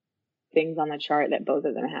things on the chart that both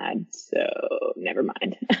of them had. So never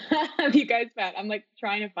mind. Have you guys found? I'm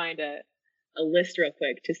trying to find a list real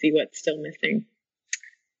quick to see what's still missing.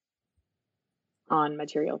 on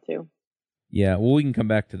Material 2. Yeah, well, we can come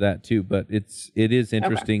back to that too, but it is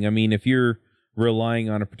interesting. Okay. I mean, if you're relying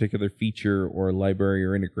on a particular feature or library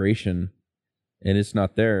or integration and it's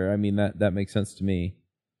not there, I mean, that makes sense to me.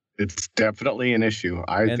 It's definitely an issue.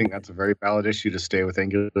 I think that's a very valid issue to stay with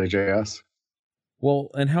AngularJS.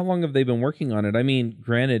 Well, and how long have they been working on it? I mean,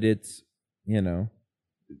 granted, it's, you know,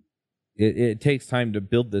 it takes time to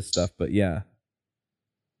build this stuff, but yeah.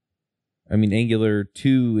 I mean, Angular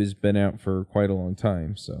 2 has been out for quite a long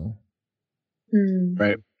time, so.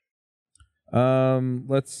 Right.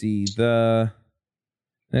 Let's see. The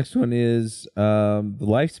next one is the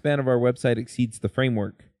lifespan of our website exceeds the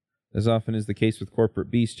framework. As often is the case with corporate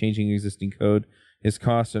beasts, changing existing code is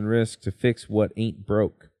cost and risk to fix what ain't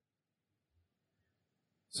broke.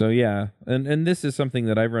 So yeah, and this is something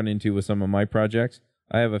that I've run into with some of my projects.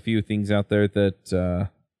 I have a few things out there that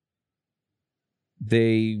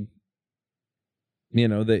they're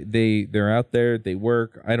out there, they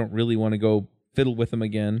work. I don't really want to go fiddle with them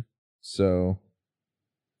again. So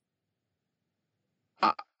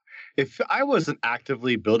if I wasn't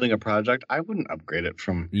actively building a project, I wouldn't upgrade it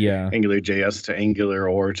from AngularJS to Angular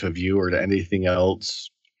or to Vue or to anything else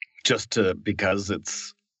just because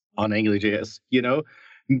it's on AngularJS. You know,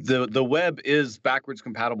 the web is backwards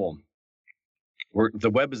compatible. The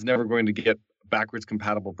web is never going to get backwards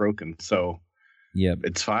compatible broken. So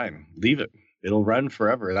it's fine. Leave it. It'll run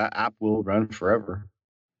forever. That app will run forever.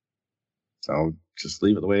 So just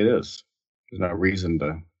leave it the way it is. There's no reason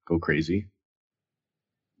to go crazy.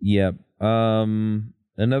 Yep.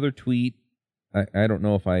 Another tweet. I don't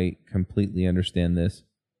know if I completely understand this.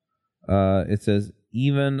 It says,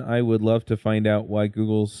 even I would love to find out why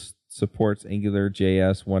Google supports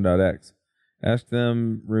AngularJS 1.x. Ask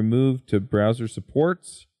them remove to browser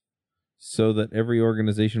supports so that every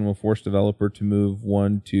organization will force developer to move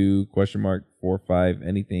 1, 2, $4, 5,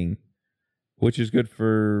 anything, which is good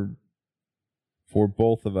for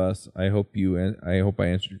both of us. I hope I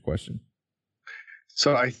answered your question.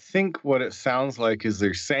 So I think what it sounds like is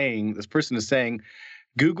this person is saying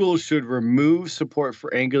Google should remove support for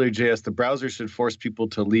AngularJS. The browser should force people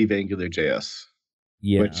to leave AngularJS.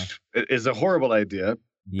 Yeah. Which is a horrible idea,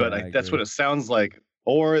 but that's what it sounds like.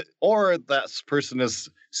 Or that person is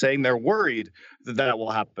saying they're worried that will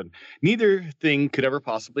happen. Neither thing could ever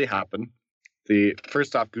possibly happen.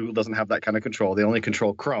 First off, Google doesn't have that kind of control. They only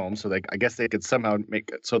control Chrome, so I guess they could somehow make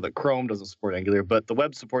it so that Chrome doesn't support Angular, but the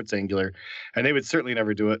web supports Angular, and they would certainly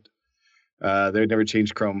never do it. They would never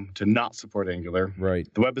change Chrome to not support Angular. Right.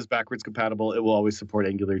 The web is backwards compatible. It will always support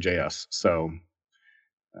AngularJS. So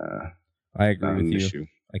I agree with you. Issue.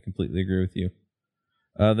 I completely agree with you.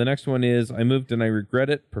 The next one is, I moved and I regret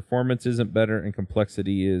it. Performance isn't better, and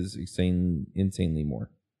complexity is insanely more.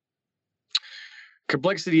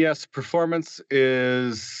 Complexity, yes. Performance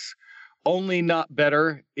is only not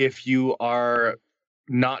better if you are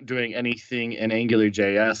not doing anything in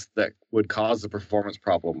AngularJS that would cause a performance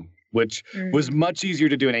problem, which was much easier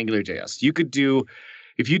to do in AngularJS. You could do,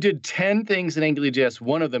 if you did 10 things in AngularJS,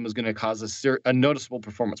 one of them is going to cause a noticeable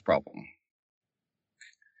performance problem.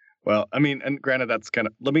 Well, I mean, and granted, that's kind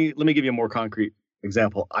of, let me give you a more concrete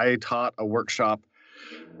example. I taught a workshop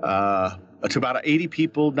to about 80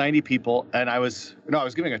 people, 90 people, and I was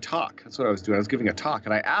giving a talk. That's what I was doing. I was giving a talk,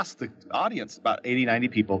 and I asked the audience, about 80, 90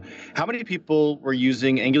 people, how many people were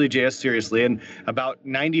using AngularJS seriously, and about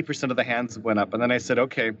 90% of the hands went up. And then I said,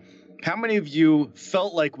 okay, how many of you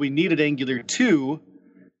felt like we needed Angular 2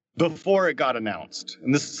 before it got announced?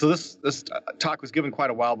 And this talk was given quite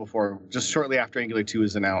a while before, just shortly after Angular 2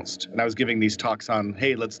 was announced. And I was giving these talks on,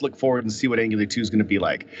 hey, let's look forward and see what Angular 2 is going to be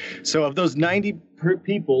like. So of those 90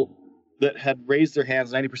 people that had raised their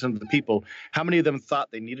hands, 90% of the people, how many of them thought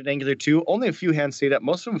they needed Angular 2? Only a few hands stayed up.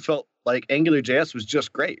 Most of them felt like AngularJS was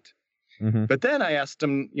just great. Mm-hmm. But then I asked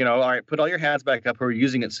them, all right, put all your hands back up who are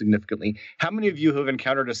using it significantly. How many of you have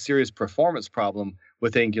encountered a serious performance problem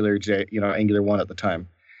with Angular 1 at the time?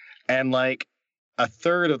 And like a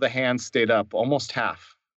third of the hands stayed up, almost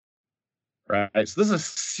half. Right. So this is a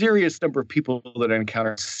serious number of people that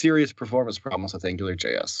encounter serious performance problems with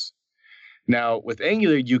AngularJS. Now, with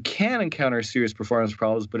Angular, you can encounter serious performance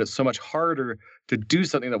problems, but it's so much harder to do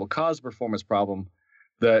something that will cause a performance problem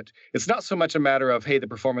that it's not so much a matter of, hey, the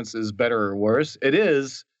performance is better or worse. It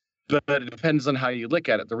is, but it depends on how you look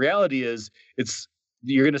at it. The reality is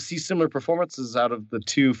you're going to see similar performances out of the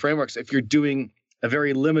two frameworks if you're doing a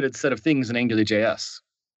very limited set of things in AngularJS.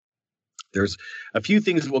 There's a few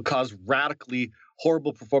things that will cause radically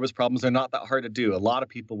horrible performance problems. They're not that hard to do. A lot of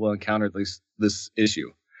people will encounter this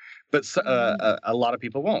issue, but a lot of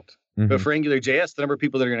people won't. Mm-hmm. But for AngularJS, the number of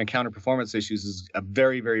people that are going to encounter performance issues is a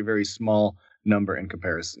very, very, very small number in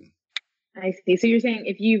comparison. I see. So you're saying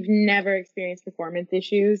if you've never experienced performance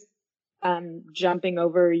issues, jumping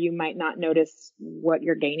over, you might not notice what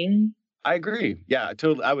you're gaining. I agree. Yeah,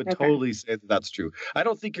 totally. I would totally say that that's true. I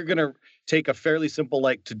don't think you're going to take a fairly simple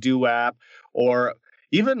like to-do app or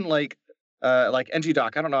even like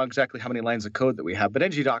ngdoc. I don't know exactly how many lines of code that we have, but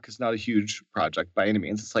ngdoc is not a huge project by any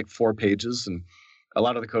means. It's like 4 pages and a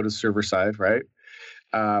lot of the code is server side, right?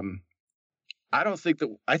 I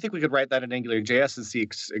think we could write that in AngularJS and see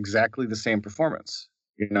exactly the same performance,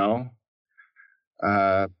 you know?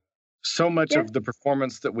 So much of the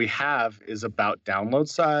performance that we have is about download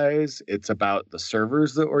size. It's about the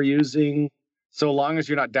servers that we're using. So long as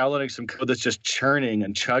you're not downloading some code that's just churning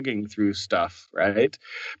and chugging through stuff, right?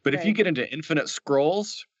 But if you get into infinite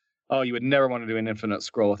scrolls, oh, you would never want to do an infinite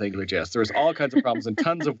scroll with AngularJS. There was all kinds of problems and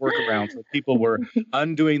tons of workarounds where people were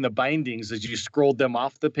undoing the bindings as you scrolled them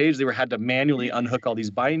off the page. They had to manually unhook all these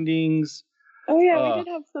bindings. Oh yeah, we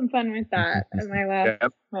did have some fun with that in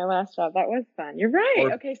my last job. That was fun. You're right.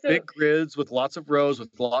 Or okay, so big grids with lots of rows with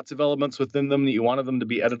lots of elements within them that you wanted them to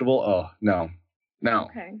be editable. Oh no.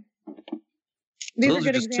 Okay. These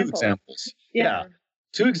are just examples. 2 examples. Yeah.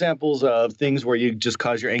 2 examples of things where you just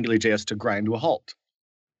cause your AngularJS to grind to a halt.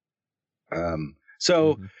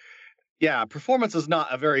 Yeah, performance is not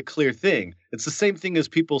a very clear thing. It's the same thing as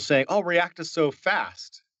people saying, "Oh, React is so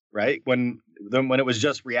fast," right? When it was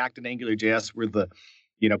just React and AngularJS where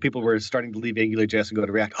people were starting to leave AngularJS and go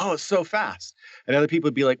to React. Oh, it's so fast. And other people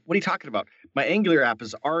would be like, "What are you talking about? My Angular app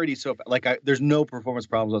is already so fast. There's no performance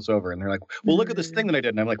problems whatsoever." And they're like, "Well, look at this thing that I did."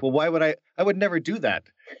 And I'm like, "Well, why would I would never do that.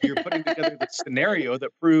 You're putting together the scenario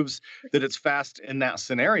that proves that it's fast in that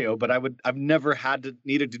scenario, but I've never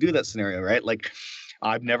needed to do that scenario, right? Like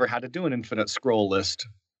I've never had to do an infinite scroll list.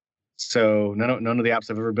 So none of the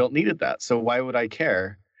apps I've ever built needed that. So why would I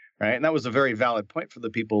care?" Right? And that was a very valid point for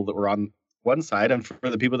the people that were on one side, and for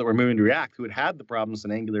the people that were moving to React who had the problems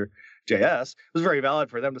in AngularJS, it was very valid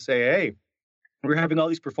for them to say, "Hey, we're having all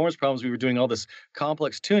these performance problems. We were doing all this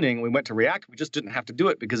complex tuning. We went to React. We just didn't have to do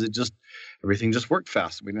it because everything just worked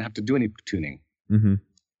fast. We didn't have to do any tuning." Mm-hmm.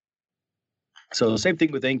 So the same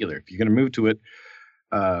thing with Angular. If you're going to move to it,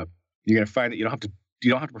 you're going to find that you don't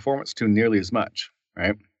have to performance tune nearly as much,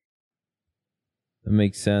 right? That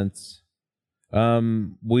makes sense.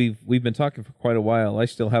 We've been talking for quite a while. I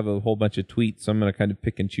still have a whole bunch of tweets, so I'm going to kind of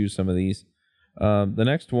pick and choose some of these. The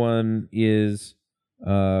next one is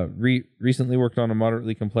recently worked on a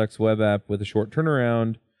moderately complex web app with a short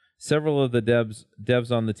turnaround. Several of the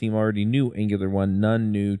devs on the team already knew Angular 1,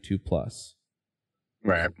 none knew 2+.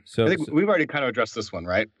 Right. So I think we've already kind of addressed this one,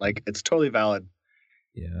 right? Like it's totally valid.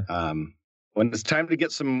 Yeah. When it's time to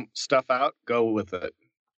get some stuff out, go with it.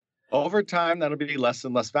 Over time, that'll be less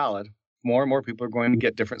and less valid. More and more people are going to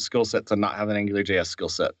get different skill sets and not have an AngularJS skill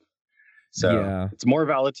set. So it's more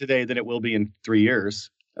valid today than it will be in 3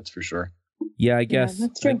 years. That's for sure. Yeah, I guess.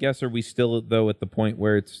 I guess are we still though at the point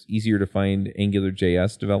where it's easier to find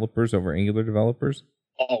AngularJS developers over Angular developers?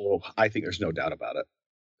 Oh, I think there's no doubt about it.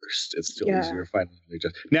 It's still easier to find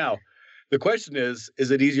AngularJS. Now, the question is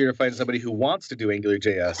it easier to find somebody who wants to do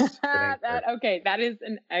AngularJS? That is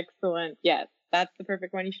an excellent yes. That's the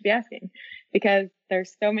perfect one you should be asking, because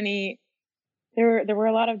there's so many. There were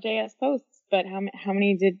a lot of JS posts, but how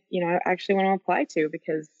many did actually want to apply to?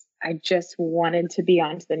 Because I just wanted to be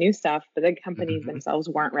onto the new stuff, but the companies themselves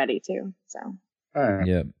weren't ready to. So.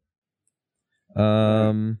 Yeah.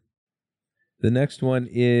 The next one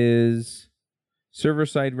is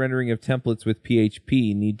server-side rendering of templates with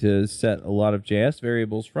PHP. Need to set a lot of JS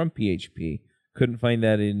variables from PHP. Couldn't find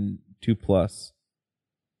that in 2+.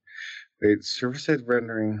 Wait, server-side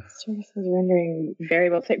rendering. Server-side rendering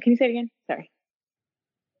variables. Can you say it again? Sorry.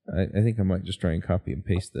 I think I might just try and copy and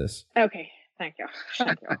paste this. Okay. Thank you.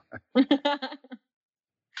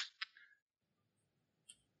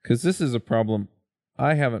 Because this is a problem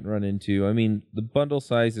I haven't run into. I mean, the bundle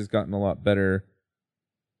size has gotten a lot better.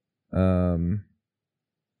 All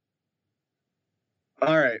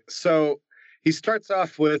right. So he starts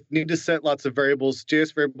off with need to set lots of variables,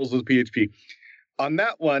 JS variables with PHP. On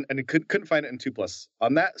that one, and he couldn't find it in 2+.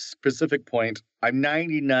 On that specific point, I'm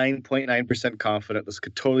 99.9% confident this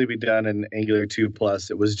could totally be done in Angular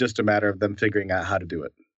 2+. It was just a matter of them figuring out how to do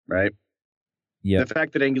it, right? Yeah. The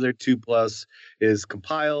fact that Angular 2+ is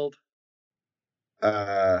compiled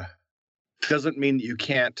doesn't mean that you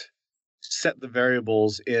can't set the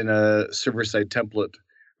variables in a server-side template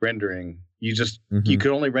rendering. You just you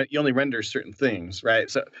only render certain things, right?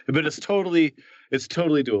 So, but it's totally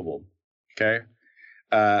doable. Okay.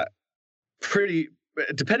 Pretty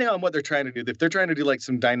depending on what they're trying to do. If they're trying to do like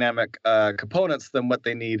some dynamic components, then what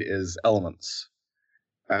they need is elements,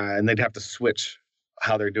 and they'd have to switch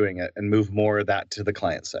how they're doing it and move more of that to the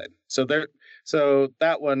client side. So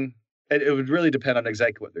that one, it would really depend on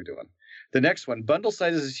exactly what they're doing. The next one, bundle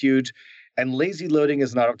sizes is huge, and lazy loading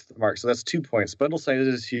is not up to the mark. So that's 2 points. Bundle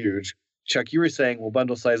sizes is huge. Chuck, you were saying, well,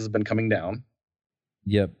 bundle size has been coming down.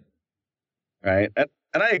 Yep. Right.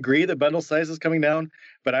 And I agree that bundle size is coming down,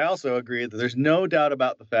 but I also agree that there's no doubt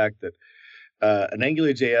about the fact that an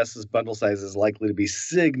AngularJS's bundle size is likely to be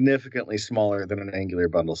significantly smaller than an Angular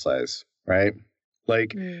bundle size, right?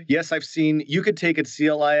 Like, yes, I've seen, you could take a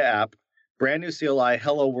CLI app, brand new CLI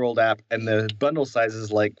Hello World app, and the bundle size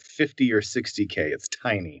is like 50 or 60K. It's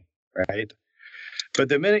tiny, right? But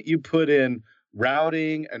the minute you put in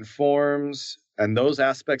routing and forms and those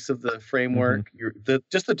aspects of the framework,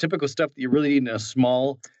 just the typical stuff that you really need in a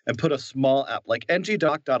small, and put a small app, like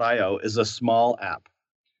ngdoc.io is a small app,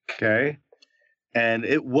 okay? And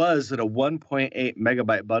it was at a 1.8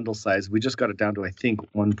 megabyte bundle size. We just got it down to, I think,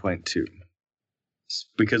 1.2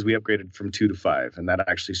 because we upgraded from 2 to 5. And that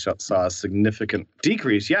actually saw a significant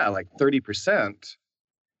decrease. Yeah, like 30%.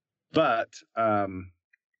 But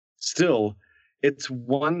still, it's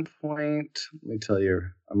let me tell you,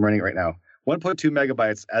 I'm running it right now. 1.2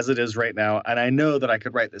 megabytes as it is right now. And I know that I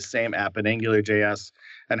could write the same app in AngularJS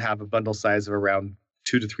and have a bundle size of around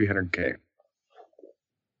 2 to 300K.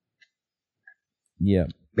 Yeah.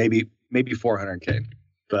 Maybe 400K,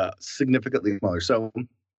 but significantly smaller. So I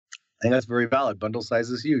think that's very valid. Bundle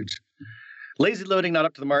size is huge. Lazy loading, not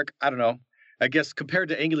up to the mark. I don't know. I guess compared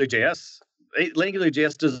to AngularJS,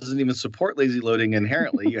 AngularJS doesn't even support lazy loading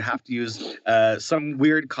inherently. You have to use some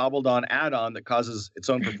weird cobbled on add-on that causes its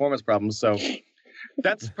own performance problems. So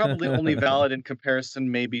that's probably only valid in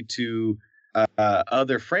comparison maybe to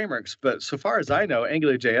other frameworks. But so far as I know,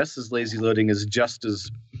 AngularJS's lazy loading is just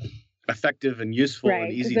as effective and useful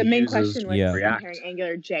and easy to use. The main question was React. comparing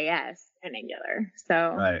AngularJS and Angular. So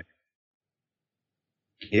right.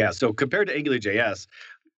 Yeah, so compared to AngularJS,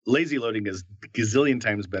 lazy loading is gazillion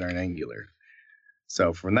times better in Angular.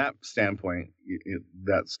 So from that standpoint,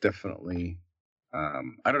 that's definitely, I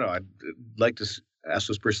don't know, I'd like to ask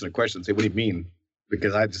this person a question and say, what do you mean?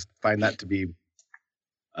 Because I just find that to be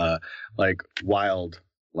like wild.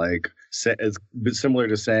 Like it's similar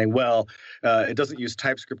to saying, well, it doesn't use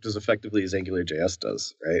TypeScript as effectively as AngularJS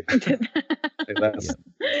does, right? That's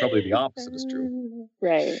probably the opposite is true.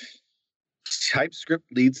 Right. TypeScript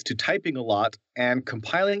leads to typing a lot and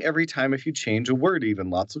compiling every time if you change a word, even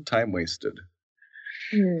lots of time wasted.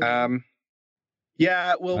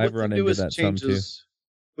 Yeah, well, I've run into that some too.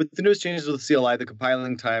 With the newest changes with the CLI, the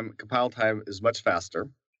compile time is much faster.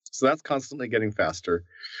 So that's constantly getting faster.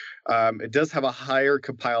 It does have a higher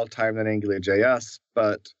compile time than AngularJS,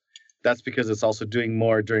 but that's because it's also doing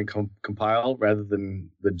more during compile rather than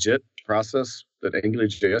the JIT process that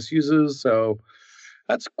AngularJS uses. So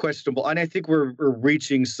that's questionable. And I think we're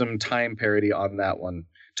reaching some time parity on that one.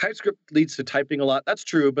 TypeScript leads to typing a lot. That's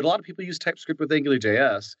true, but a lot of people use TypeScript with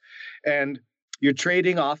AngularJS. And you're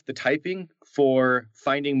trading off the typing for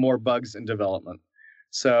finding more bugs in development.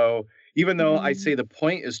 So even though I say the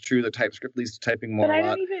point is true that TypeScript leads to typing more, but I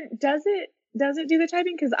don't even, does it do the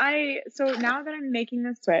typing? Because so now that I'm making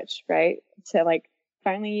the switch, right, to like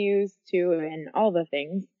finally use 2 and all the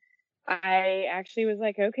things, I actually was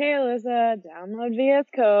like, okay, Alyssa, download VS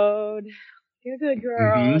Code. You're a good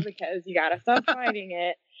girl because you gotta stop fighting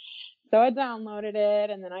it. So I downloaded it,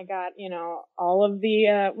 and then I got, all of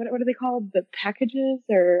the what are they called? The packages,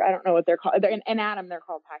 or I don't know what they're called. In Atom, they're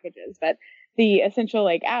called packages, but the essential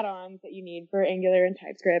like add-ons that you need for Angular and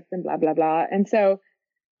TypeScript and blah blah blah. And so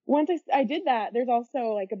once I did that, there's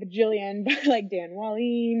also like a bajillion like Dan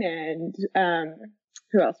Wallin and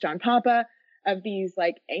who else? John Papa, of these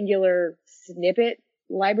like Angular snippet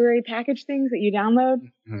library package things that you download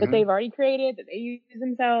that they've already created, that they use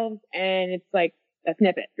themselves, and it's like a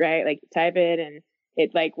snippet, right? Like you type it and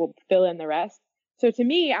it like will fill in the rest. So to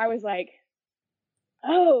me, I was like,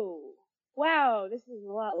 oh wow, this is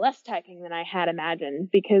a lot less typing than I had imagined,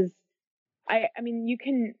 because I mean you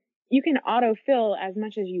can autofill as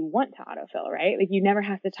much as you want to autofill, right? Like you never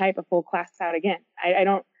have to type a full class out again. I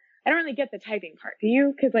don't really get the typing part. Do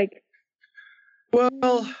you? Because like,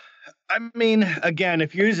 well, I mean, again,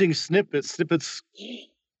 if you're using snippets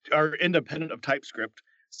are independent of TypeScript.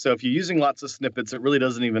 So if you're using lots of snippets, it really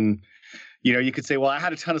doesn't even, you could say, well, I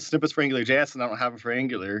had a ton of snippets for AngularJS and I don't have them for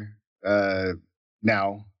Angular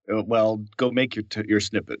now. Well, go make your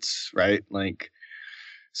snippets, right? Like,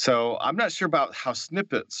 so I'm not sure about how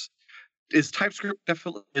snippets. Is TypeScript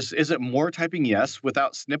definitely, is it more typing? Yes. With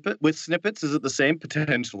snippets, is it the same?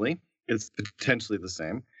 Potentially. It's potentially the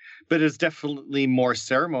same. But it's definitely more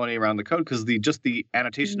ceremony around the code because the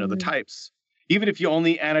annotation of the types, even if you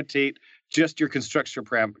only annotate just your construction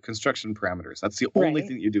parameters. That's the only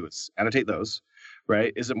thing that you do is annotate those,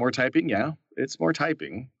 right? Is it more typing? Yeah, it's more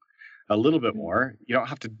typing, a little bit more. You don't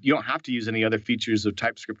have to use any other features of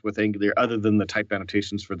TypeScript with Angular other than the type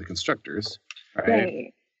annotations for the constructors,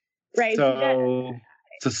 right? Right. So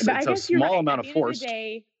it's a small amount of force. At the end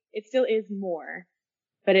of the day, it still is more,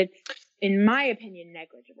 but it's, in my opinion,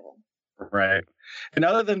 negligible. Right. And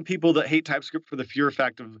other than people that hate TypeScript for the pure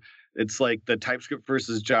fact of it's like the TypeScript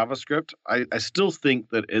versus JavaScript, I still think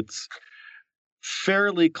that it's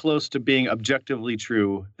fairly close to being objectively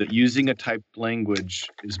true that using a typed language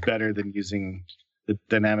is better than using the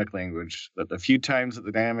dynamic language. That the few times that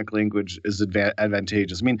the dynamic language is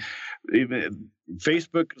advantageous. I mean, even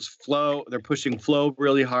Facebook's Flow, they're pushing Flow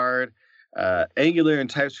really hard. Angular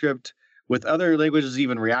and TypeScript. With other languages,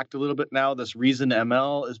 even React a little bit now, this Reason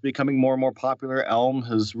ML is becoming more and more popular. Elm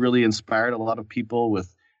has really inspired a lot of people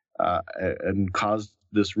with and caused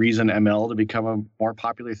this Reason ML to become a more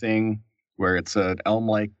popular thing, where it's an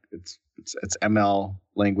Elm-like, it's ML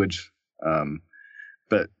language,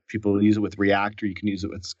 but people use it with React, or you can use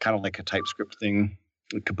it. It's kind of like a TypeScript thing.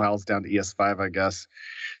 It compiles down to ES5, I guess.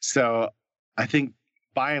 So I think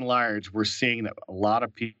by and large, we're seeing that a lot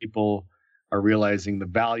of people are realizing the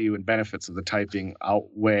value and benefits of the typing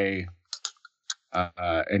outweigh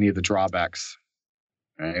any of the drawbacks,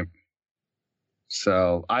 right?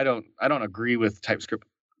 So I don't agree with TypeScript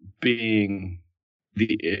being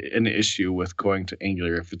an issue with going to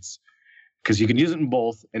Angular if it's because you can use it in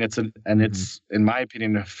both, and it's in my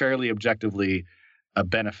opinion fairly objectively a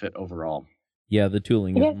benefit overall. Yeah, the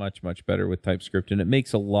tooling is much better with TypeScript, and it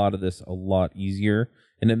makes a lot of this a lot easier.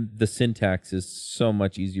 And the syntax is so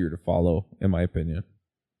much easier to follow, in my opinion.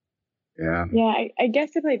 Yeah. Yeah, I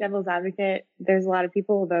guess to play devil's advocate, there's a lot of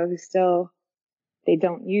people, though, who they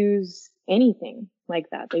don't use anything like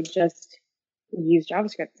that. They just use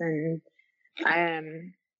JavaScript.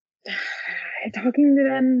 And talking to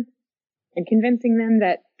them and convincing them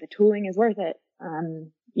that the tooling is worth it,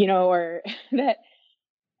 or that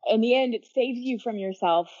in the end it saves you from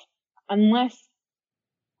yourself, unless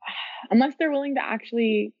they're willing to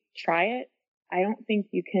actually try it. I don't think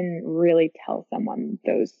you can really tell someone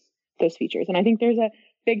those features. And I think there's a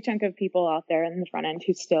big chunk of people out there in the front end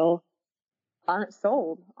who still aren't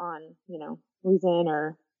sold on, Reason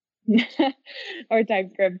or or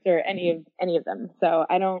TypeScript or any of them. So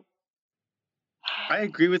I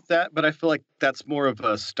agree with that, but I feel like that's more of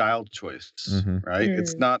a style choice, right?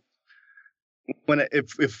 It's not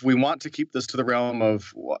if we want to keep this to the realm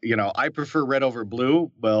of, I prefer red over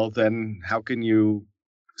blue, well, then how can you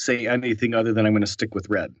say anything other than I'm going to stick with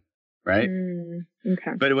red, right?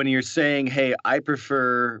 Okay. But when you're saying, hey, I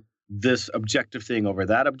prefer this objective thing over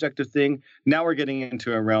that objective thing, now we're getting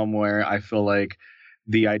into a realm where I feel like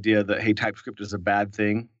the idea that, hey, TypeScript is a bad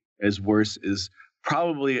thing, is worse, is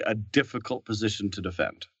probably a difficult position to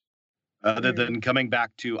defend. Other than coming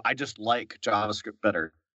back to, I just like JavaScript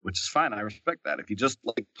better, which is fine. I respect that. If you just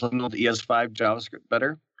like plain old ES5 JavaScript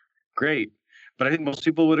better, great. But I think most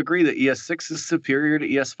people would agree that ES6 is superior to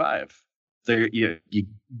ES5. The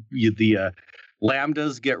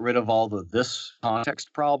lambdas get rid of all this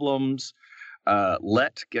context problems.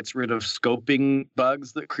 Let gets rid of scoping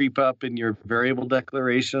bugs that creep up in your variable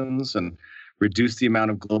declarations and reduce the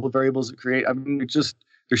amount of global variables it create. I mean,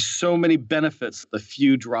 there's so many benefits. The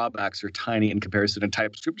few drawbacks are tiny in comparison, and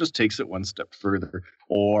TypeScript just takes it one step further.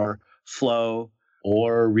 Or Flow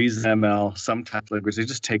or Reason ML, some type of language, they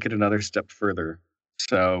just take it another step further.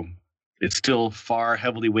 So it's still far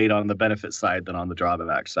heavily weighed on the benefit side than on the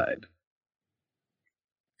drawback side.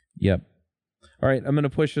 Yep. All right, I'm going to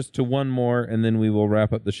push us to one more, and then we will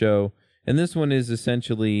wrap up the show. And this one is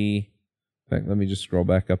essentially, in fact, let me just scroll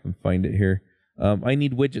back up and find it here. I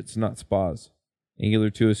need widgets, not spas. Angular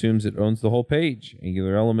 2 assumes it owns the whole page.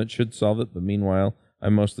 Angular Element should solve it, but meanwhile, I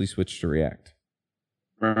mostly switched to React.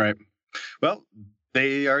 Right. Well,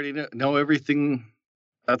 they already know everything.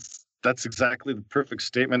 That's exactly the perfect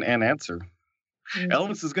statement and answer.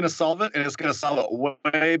 Elements is going to solve it, and it's going to solve it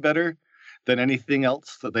way better than anything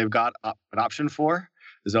else that they've got an option for.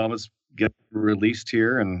 As Elements get released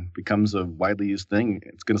here and becomes a widely used thing,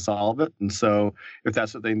 it's going to solve it. And so if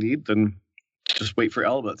that's what they need, then just wait for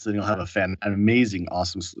Elements, and you'll have an amazing,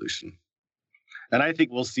 awesome solution. And I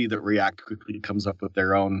think we'll see that React quickly comes up with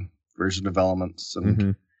their own version of Elements.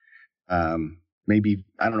 And maybe,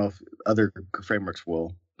 I don't know if other frameworks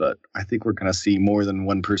will, but I think we're going to see more than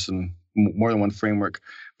one framework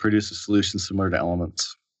produce a solution similar to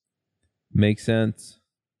Elements. Makes sense.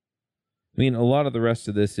 I mean, a lot of the rest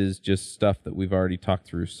of this is just stuff that we've already talked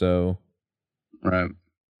through. So, right.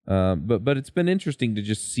 But it's been interesting to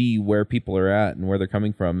just see where people are at and where they're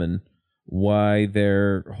coming from and why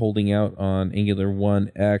they're holding out on Angular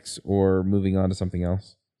 1X or moving on to something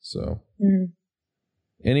else. So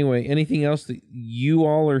anyway, anything else that you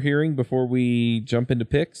all are hearing before we jump into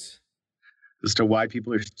picks? As to why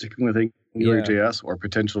people are sticking with AngularJS or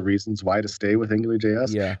potential reasons why to stay with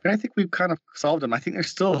AngularJS. Yeah. And I think we've kind of solved them. I think there's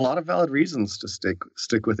still a lot of valid reasons to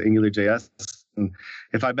stick with AngularJS. And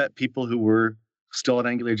if I met people who were still at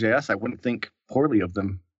AngularJS, I wouldn't think poorly of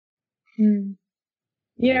them.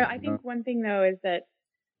 You know, I think one thing though is that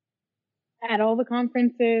at all the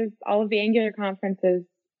conferences, all of the Angular conferences,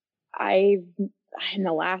 in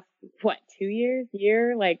the last, 2 years,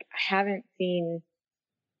 like I haven't seen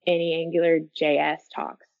any AngularJS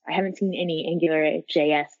talks. I haven't seen any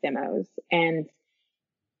AngularJS demos. And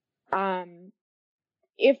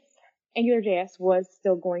if AngularJS was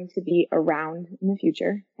still going to be around in the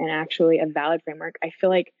future and actually a valid framework, I feel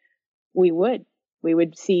like we would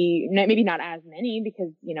see, maybe not as many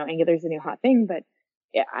because, Angular is a new hot thing, but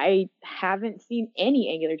I haven't seen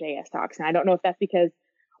any AngularJS talks. And I don't know if that's because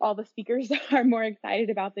all the speakers are more excited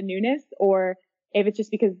about the newness or if it's just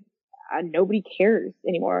because nobody cares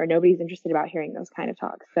anymore or nobody's interested about hearing those kind of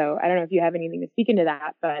talks. So I don't know if you have anything to speak into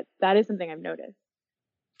that, but that is something I've noticed.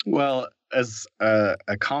 Well, as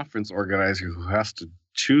a conference organizer who has to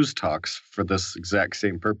choose talks for this exact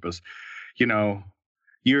same purpose, you're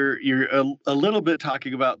a little bit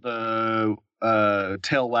talking about the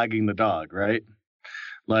tail wagging the dog, right?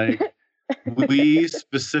 Like we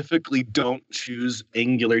specifically don't choose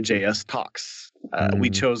AngularJS talks. We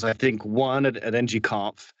chose, I think, one at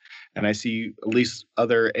NGConf, and I see at least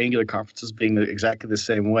other Angular conferences being exactly the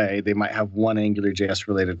same way. They might have one AngularJS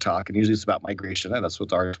related talk, and usually it's about migration, and that's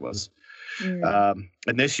what ours was. And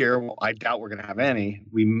this year, I doubt we're going to have any.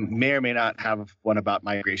 We may or may not have one about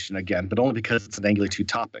migration again, but only because it's an Angular 2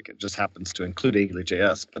 topic. It just happens to include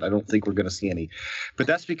AngularJS, but I don't think we're going to see any. But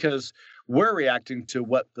that's because we're reacting to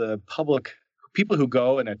what the public, people who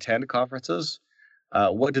go and attend conferences,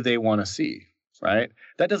 what do they want to see, right?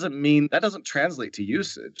 That doesn't translate to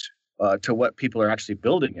usage, to what people are actually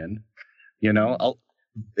building in.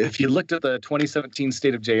 If you looked at the 2017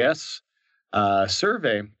 State of JS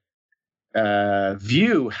survey,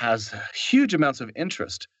 Vue has huge amounts of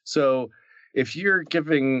interest. So if you're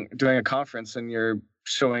doing a conference and you're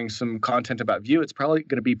showing some content about Vue, it's probably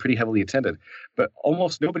going to be pretty heavily attended. But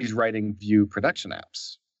almost nobody's writing Vue production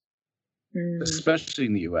apps, especially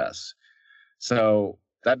in the US. So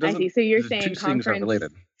that doesn't. I see. So you're saying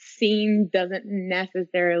conference scene doesn't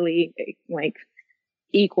necessarily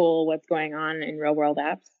equal what's going on in real world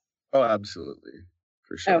apps? Oh, absolutely,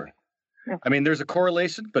 for sure. Okay. I mean, there's a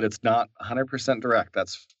correlation, but it's not 100% direct.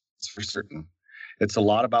 That's for certain. It's a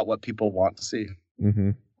lot about what people want to see.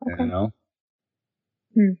 Okay.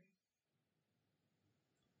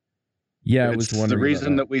 Yeah, I was wondering. The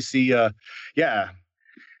reason that we see,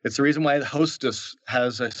 it's the reason why the Hostess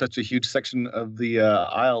has such a huge section of the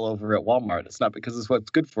aisle over at Walmart. It's not because it's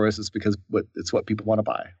what's good for us. It's because it's what people want to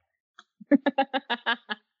buy.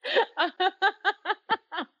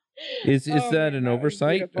 Is that an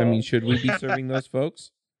oversight? I mean, should we be serving those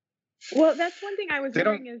folks? Well, that's one thing I was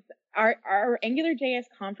wondering is, are AngularJS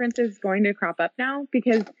conferences going to crop up now?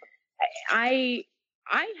 Because I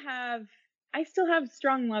still have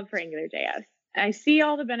strong love for AngularJS. I see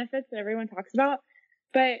all the benefits that everyone talks about,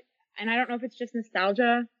 and I don't know if it's just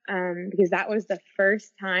nostalgia, because that was the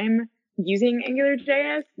first time using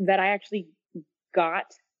AngularJS that I actually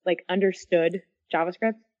understood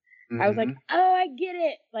JavaScript. I was like, oh, I get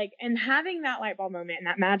it. And having that light bulb moment and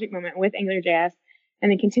that magic moment with AngularJS and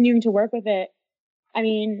then continuing to work with it. I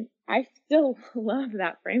mean, I still love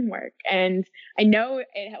that framework. And I know it,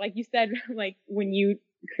 like you said, when you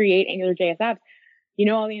create AngularJS apps,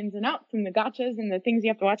 all the ins and outs and the gotchas and the things you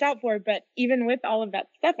have to watch out for. But even with all of that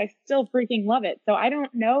stuff, I still freaking love it. So I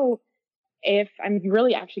don't know if I'm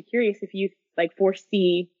really actually curious if you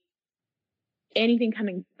foresee anything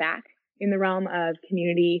coming back in the realm of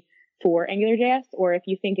community for AngularJS, or if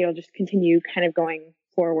you think it'll just continue kind of going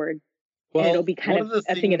forward and it'll be kind of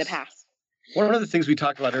a thing of the past. One of the things we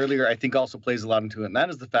talked about earlier, I think also plays a lot into it, and that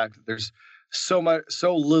is the fact that there's so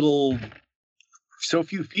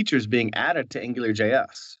few features being added to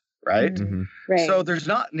AngularJS, right? Right. So there's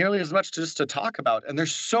not nearly as much just to talk about, and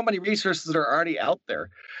there's so many resources that are already out there.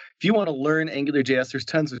 If you want to learn AngularJS, there's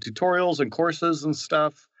tons of tutorials and courses and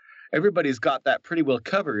stuff. Everybody's got that pretty well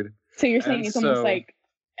covered. So you're saying it's almost like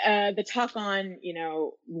the talk on,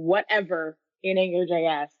 whatever in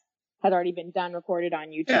AngularJS has already been done, recorded on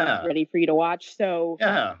YouTube, ready for you to watch. So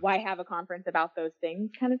why have a conference about those things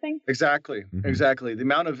kind of thing? Exactly. The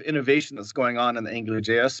amount of innovation that's going on in the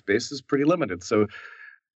AngularJS space is pretty limited. So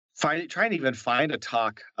try and even find a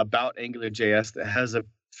talk about AngularJS that has a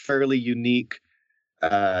fairly unique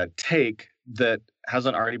take that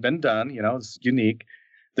hasn't already been done. It's unique.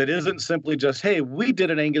 That isn't simply just, hey, we did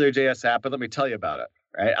an AngularJS app, and let me tell you about it.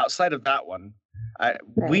 Right outside of that one,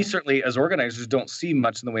 we certainly, as organizers, don't see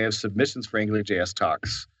much in the way of submissions for AngularJS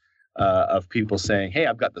talks of people saying, hey,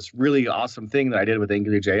 I've got this really awesome thing that I did with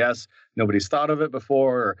AngularJS. Nobody's thought of it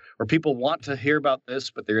before, or people want to hear about this,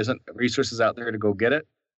 but there isn't resources out there to go get it.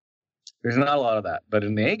 There's not a lot of that. But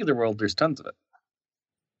in the Angular world, there's tons of it.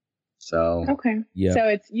 So, okay. Yeah. So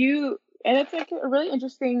it's you, and it's like a really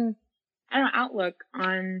interesting, outlook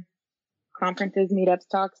on conferences, meetups,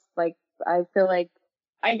 talks. Like, I feel like,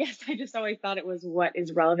 I guess I just always thought it was what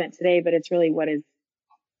is relevant today, but it's really what is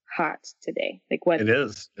hot today. Like what it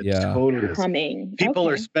is. It totally is. Coming. People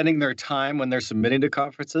are spending their time when they're submitting to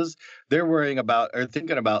conferences. They're worrying about or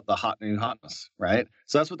thinking about the new hotness, right?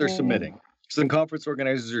 So that's what they're submitting. Some conference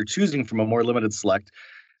organizers are choosing from a more limited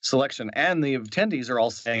selection, and the attendees are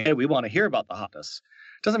all saying, hey, we want to hear about the hotness.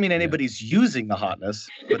 Doesn't mean anybody's using the hotness,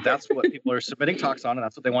 but that's what people are submitting talks on, and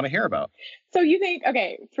that's what they want to hear about. So you think,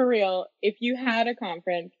 okay, for real, if you had a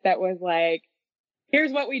conference that was like,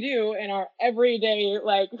 here's what we do in our everyday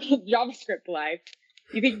like JavaScript life,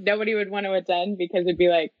 you think nobody would want to attend because it'd be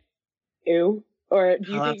like, ew? Or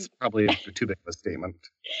do you think that's probably too big of a statement?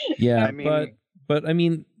 Yeah, but I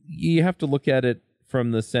mean, you have to look at it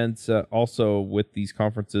from the sense also with these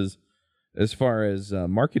conferences as far as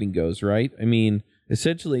marketing goes, right? I mean,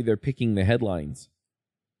 essentially they're picking the headlines.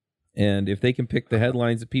 And if they can pick the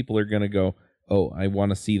headlines, people are going to go, oh, I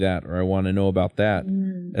want to see that, or I want to know about that,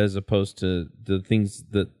 as opposed to the things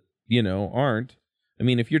that, aren't. I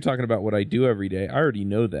mean, if you're talking about what I do every day, I already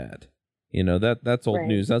know that. That's old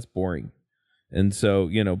news. That's boring. And so,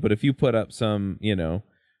 but if you put up some,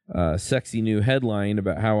 sexy new headline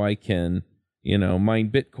about how I can, mine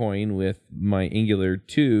Bitcoin with my Angular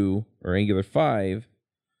 2 or Angular 5,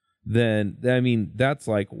 then, I mean, that's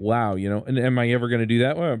like, wow, and am I ever going to do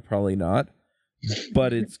that? Well, probably not.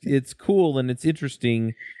 But it's cool and it's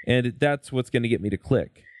interesting, and that's what's going to get me to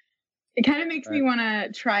click. It kind of makes me want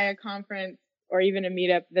to try a conference or even a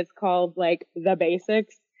meetup that's called like the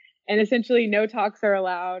basics, and essentially no talks are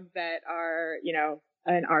allowed that are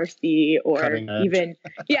an RC or cutting even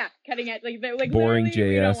cutting edge, like boring JS.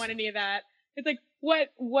 We don't want any of that. It's like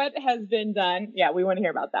what has been done. Yeah, we want to hear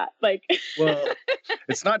about that. Like, well,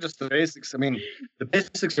 it's not just the basics. I mean, the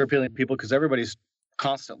basics are appealing to people because everybody's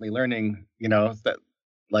constantly learning, that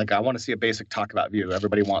like I want to see a basic talk about Vue.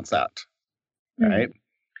 Everybody wants that, right?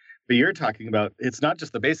 But you're talking about, it's not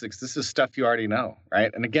just the basics. This is stuff you already know,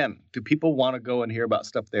 right? And again, do people want to go and hear about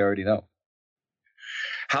stuff they already know?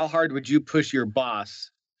 How hard would you push your boss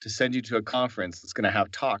to send you to a conference that's going to have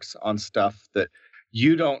talks on stuff that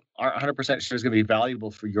you aren't 100% sure is going to be valuable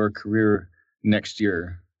for your career next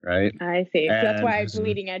year, right? I see. So that's why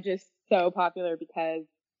Bleeding Edge is so popular, because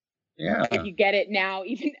if you get it now,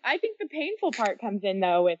 even I think the painful part comes in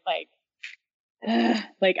though with like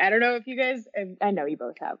I don't know if you guys, I know you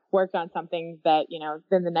both have worked on something that,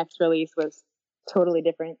 then the next release was totally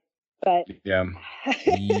different. But yep.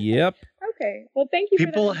 Okay. Well, thank you.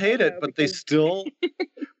 People hate it, but they still,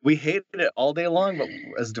 we hated it all day long. But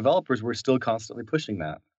as developers, we're still constantly pushing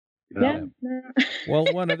that. Yeah. Well,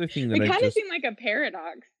 one other thing that it kind of seemed like a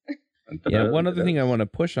paradox. Yeah. One other thing I want to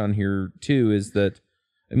push on here too is that,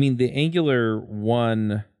 I mean, the Angular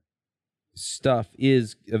 1 stuff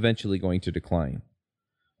is eventually going to decline.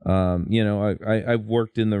 I've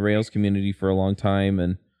worked in the Rails community for a long time,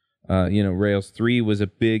 and Rails 3 was a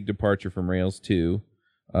big departure from Rails 2.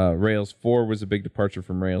 Rails 4 was a big departure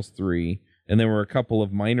from Rails 3, and there were a couple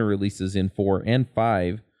of minor releases in 4 and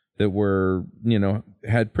 5 that were,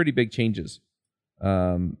 had pretty big changes.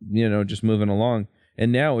 Just moving along.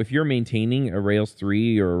 And now, if you're maintaining a Rails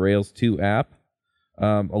 3 or a Rails 2 app,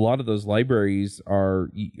 a lot of those libraries are,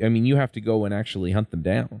 you have to go and actually hunt them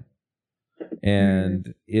down.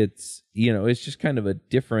 And it's just kind of a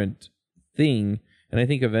different thing. And I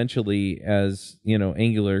think eventually, as,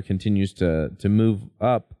 Angular continues to move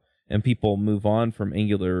up and people move on from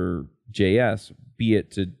AngularJS, be it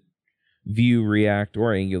to Vue, React,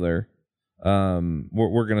 or Angular,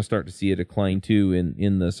 we're going to start to see a decline too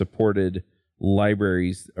in the supported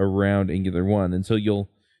libraries around Angular 1. And so you'll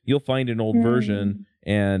find an old version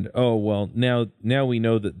and, now we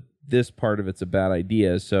know that this part of it's a bad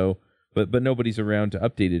idea. So, but nobody's around to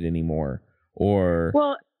update it anymore.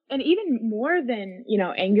 And even more than,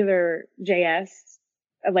 AngularJS,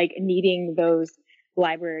 like needing those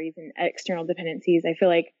libraries and external dependencies, I feel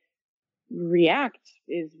like React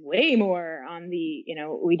is way more on the,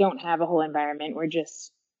 we don't have a whole environment. We're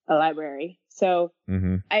just a library. So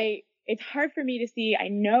Mm-hmm. it's hard for me to see. I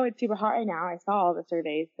know it's super hard right now. I saw all the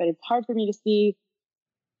surveys, but it's hard for me to see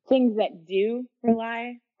things that do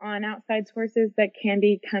rely on outside sources that can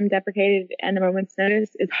become deprecated at a moment's notice.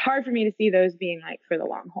 It's hard for me to see those being like for the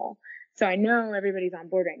long haul. So I know everybody's on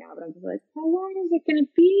board right now, but I'm just like, how long is it going to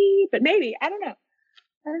be? But maybe, I don't know.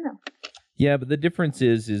 Yeah, but the difference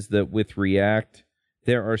is that with React,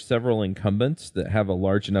 there are several incumbents that have a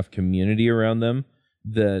large enough community around them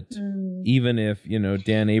that even if,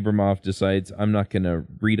 Dan Abramoff decides I'm not going to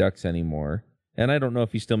Redux anymore, and I don't know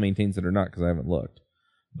if he still maintains it or not because I haven't looked,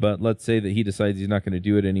 but let's say that he decides he's not going to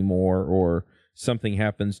do it anymore, or something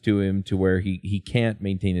happens to him to where he can't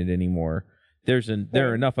maintain it anymore. There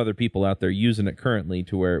are enough other people out there using it currently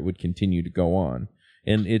to where it would continue to go on.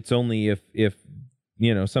 And it's only if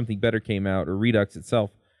something better came out, or Redux itself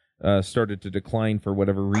started to decline for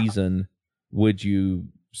whatever reason, would you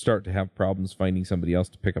start to have problems finding somebody else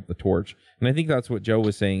to pick up the torch. And I think that's what Joe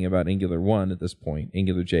was saying about Angular 1 at this point,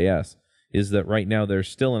 AngularJS, is that right now there's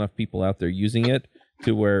still enough people out there using it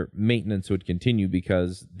to where maintenance would continue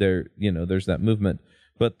because there's that movement.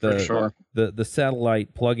 But the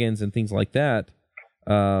satellite plugins and things like that,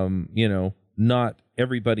 not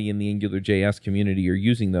everybody in the AngularJS community are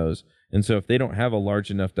using those. And so if they don't have a large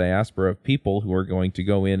enough diaspora of people who are going to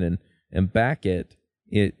go in and back it,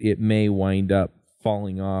 it may wind up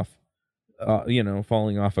falling off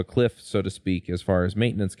a cliff, so to speak, as far as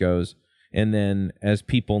maintenance goes. And then as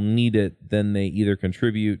people need it, then they either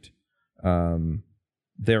contribute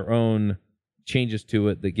their own changes to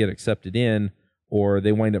it that get accepted in, or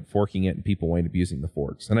they wind up forking it and people wind up using the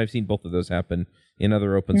forks. And I've seen both of those happen in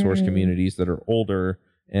other open source communities that are older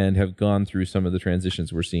and have gone through some of the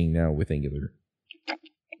transitions we're seeing now with Angular.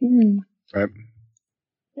 Right.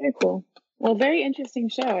 Very cool. Well, very interesting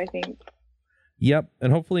show, I think. Yep,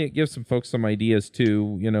 and hopefully it gives some folks some ideas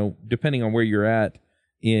too, depending on where you're at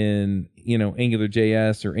in,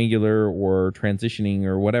 AngularJS or Angular or transitioning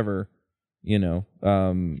or whatever,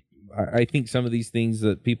 I think some of these things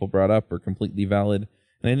that people brought up are completely valid.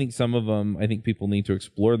 And I think some of them, people need to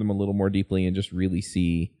explore them a little more deeply and just really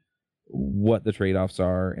see what the trade-offs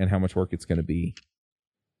are and how much work it's going to be.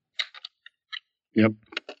 Yep.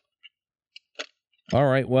 All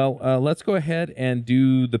right, well, let's go ahead and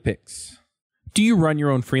do the picks. Do you run your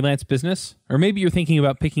own freelance business? Or maybe you're thinking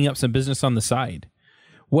about picking up some business on the side?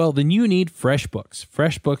 Well, then you need FreshBooks.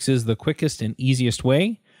 FreshBooks is the quickest and easiest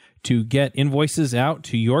way to get invoices out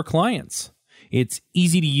to your clients. It's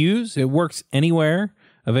easy to use. It works anywhere,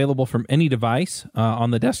 available from any device,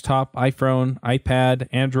 on the desktop, iPhone, iPad,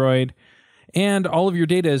 Android, and all of your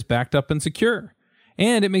data is backed up and secure.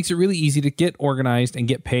 And it makes it really easy to get organized and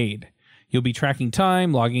get paid. You'll be tracking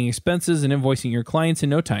time, logging expenses, and invoicing your clients in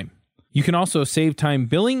no time. You can also save time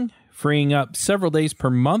billing, freeing up several days per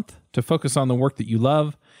month to focus on the work that you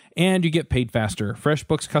love, and you get paid faster.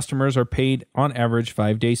 FreshBooks customers are paid on average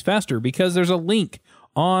 5 days faster because there's a link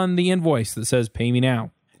on the invoice that says pay me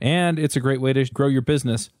now. And it's a great way to grow your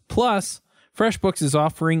business. Plus, FreshBooks is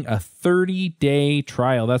offering a 30-day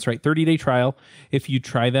trial. That's right, 30-day trial if you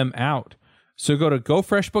try them out. So go to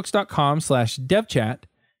gofreshbooks.com/devchat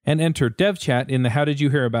and enter devchat in the How Did You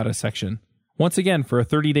Hear About Us section. Once again, for a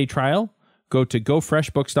 30-day trial, go to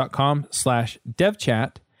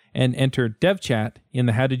gofreshbooks.com/devchat and enter devchat in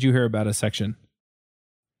the How Did You Hear About Us section.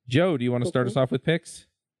 Joe, do you want to start us off with picks?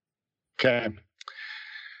 Okay.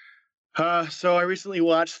 So I recently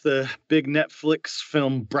watched the big Netflix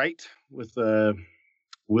film Bright with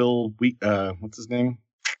what's his name?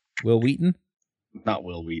 Will Wheaton? Not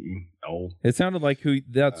Will Wheaton. No. It sounded like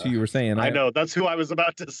that's who you were saying. I know. That's who I was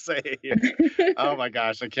about to say. Oh my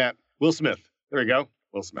gosh, I can't. Will Smith. There we go.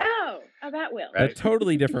 Will Smith. Oh, that Will. Right? A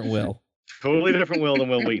totally different Will. Totally different Will than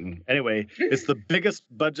Will Wheaton. Anyway, it's the biggest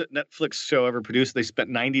budget Netflix show ever produced. They spent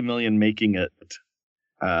 $90 million making it.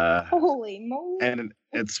 Holy moly. And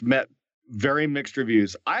it's met very mixed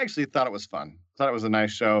reviews. I actually thought it was fun. Thought it was a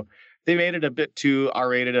nice show. They made it a bit too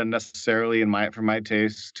R-rated unnecessarily for my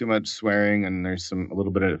taste. Too much swearing, and there's a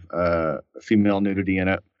little bit of female nudity in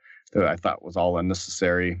it that I thought was all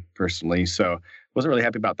unnecessary personally. So wasn't really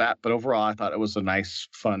happy about that. But overall, I thought it was a nice,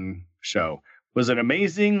 fun show. Was it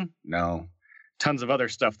amazing? No. Tons of other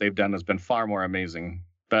stuff they've done has been far more amazing.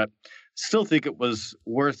 But still think it was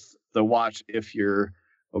worth the watch if you're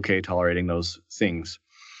okay tolerating those things.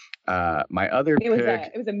 My other pick...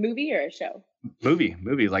 It was a movie or a show? Movie,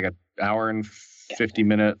 like an hour and 50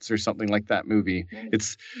 minutes or something like that movie.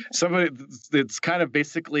 It's kind of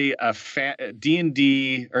basically a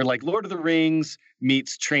D&D or like Lord of the Rings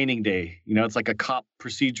meets Training Day. It's like a cop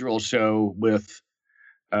procedural show with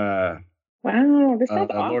wow, this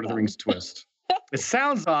sounds awesome. Lord of the Rings twist. It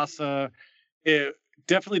sounds awesome. It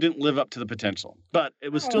definitely didn't live up to the potential, but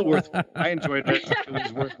it was still worth. I enjoyed it. It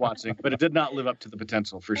was worth watching, but it did not live up to the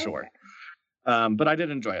potential for sure. But I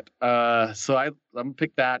did enjoy it. So I'm gonna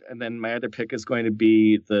pick that, and then my other pick is going to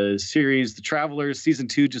be the series The Travelers. Season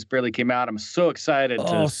 2 just barely came out. I'm so excited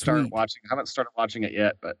to start watching. I haven't started watching it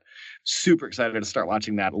yet, but super excited to start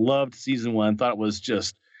watching that. Loved season 1. Thought it was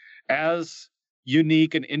just as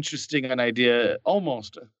unique and interesting an idea,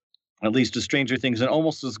 almost at least to Stranger Things, and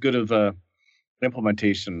almost as good of a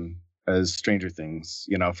implementation as Stranger Things.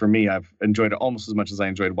 You know, for me, I've enjoyed it almost as much as I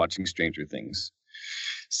enjoyed watching Stranger Things.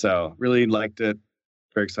 So really liked it.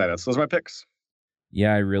 Very excited. So those are my picks.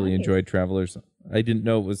 Yeah, I really enjoyed Travelers. I didn't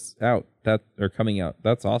know it was out or coming out.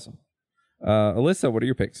 That's awesome. Alyssa, what are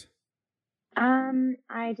your picks?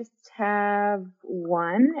 I just have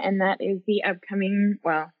one, and that is the upcoming.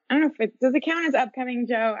 Well, I don't know if does it count as upcoming,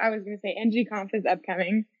 Joe. I was going to say NGConf is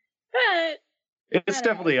upcoming, but it's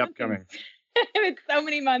definitely upcoming. It's so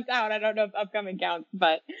many months out. I don't know if upcoming counts,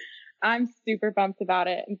 but I'm super pumped about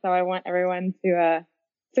it, and so I want everyone to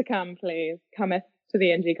come, please. Cometh to the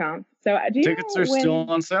NGConf. So do you tickets know are still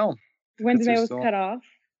on sale. When do those cut off?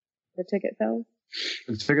 The ticket sales?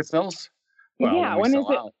 The ticket sales? Well, yeah, when is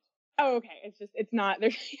it? Out. Oh, okay. It's not.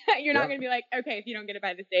 You're not going to be like, okay, if you don't get it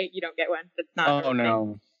by this date, you don't get one. That's not. Oh,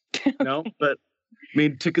 no. No, but I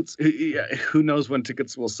mean, tickets, who knows when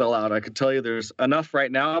tickets will sell out. I could tell you there's enough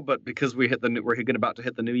right now, but because we're about to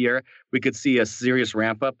hit the new year, we could see a serious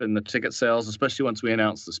ramp up in the ticket sales, especially once we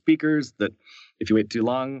announce the speakers, that if you wait too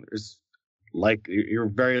long, you're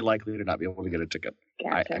very likely to not be able to get a ticket.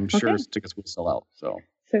 Gotcha. I'm sure tickets will sell out. So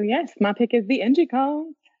yes, my pick is the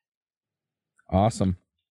NGConf. Awesome.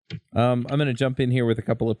 I'm going to jump in here with a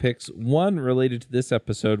couple of picks. One related to this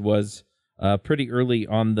episode was pretty early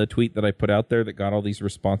on the tweet that I put out there that got all these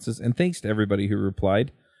responses. And thanks to everybody who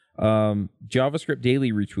replied. JavaScript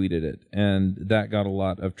Daily retweeted it, and that got a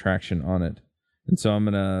lot of traction on it. And so I'm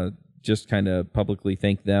going to just kind of publicly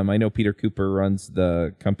thank them. I know Peter Cooper runs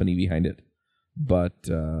the company behind it. But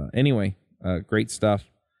anyway, great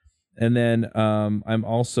stuff. And then I'm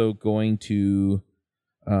also going to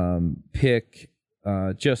pick,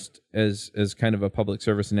 just as kind of a public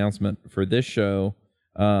service announcement for this show,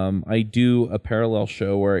 I do a parallel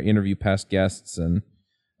show where I interview past guests and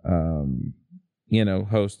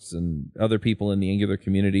hosts and other people in the Angular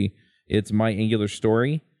community. It's My Angular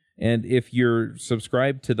Story. And if you're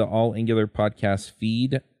subscribed to the All Angular podcast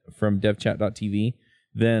feed from devchat.tv,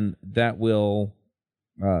 then that will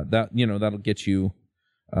that'll get you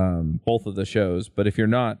both of the shows. But if you're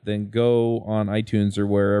not, then go on iTunes or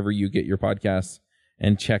wherever you get your podcasts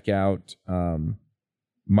and check out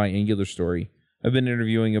My Angular Story. I've been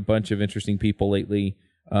interviewing a bunch of interesting people lately.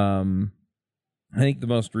 I think the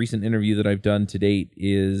most recent interview that I've done to date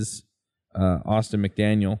is Austin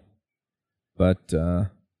McDaniel. But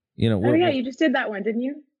you just did that one, didn't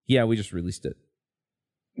you? Yeah, we just released it.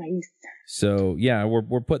 Nice. So yeah,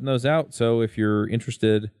 we're putting those out. So if you're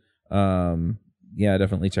interested,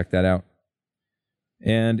 definitely check that out.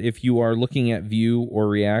 And if you are looking at Vue or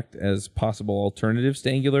React as possible alternatives to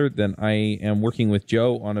Angular, then I am working with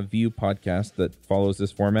Joe on a Vue podcast that follows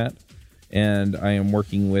this format. And I am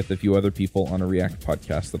working with a few other people on a React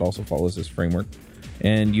podcast that also follows this framework.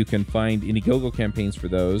 And you can find Indiegogo campaigns for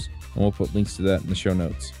those, and we'll put links to that in the show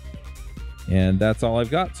notes. And that's all I've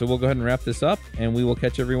got. So we'll go ahead and wrap this up, and we will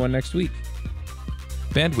catch everyone next week.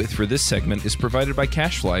 Bandwidth for this segment is provided by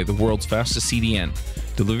CacheFly, the world's fastest CDN.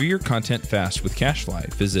 Deliver your content fast with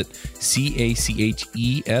CacheFly. Visit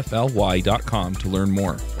CACHEFLY.com to learn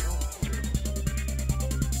more.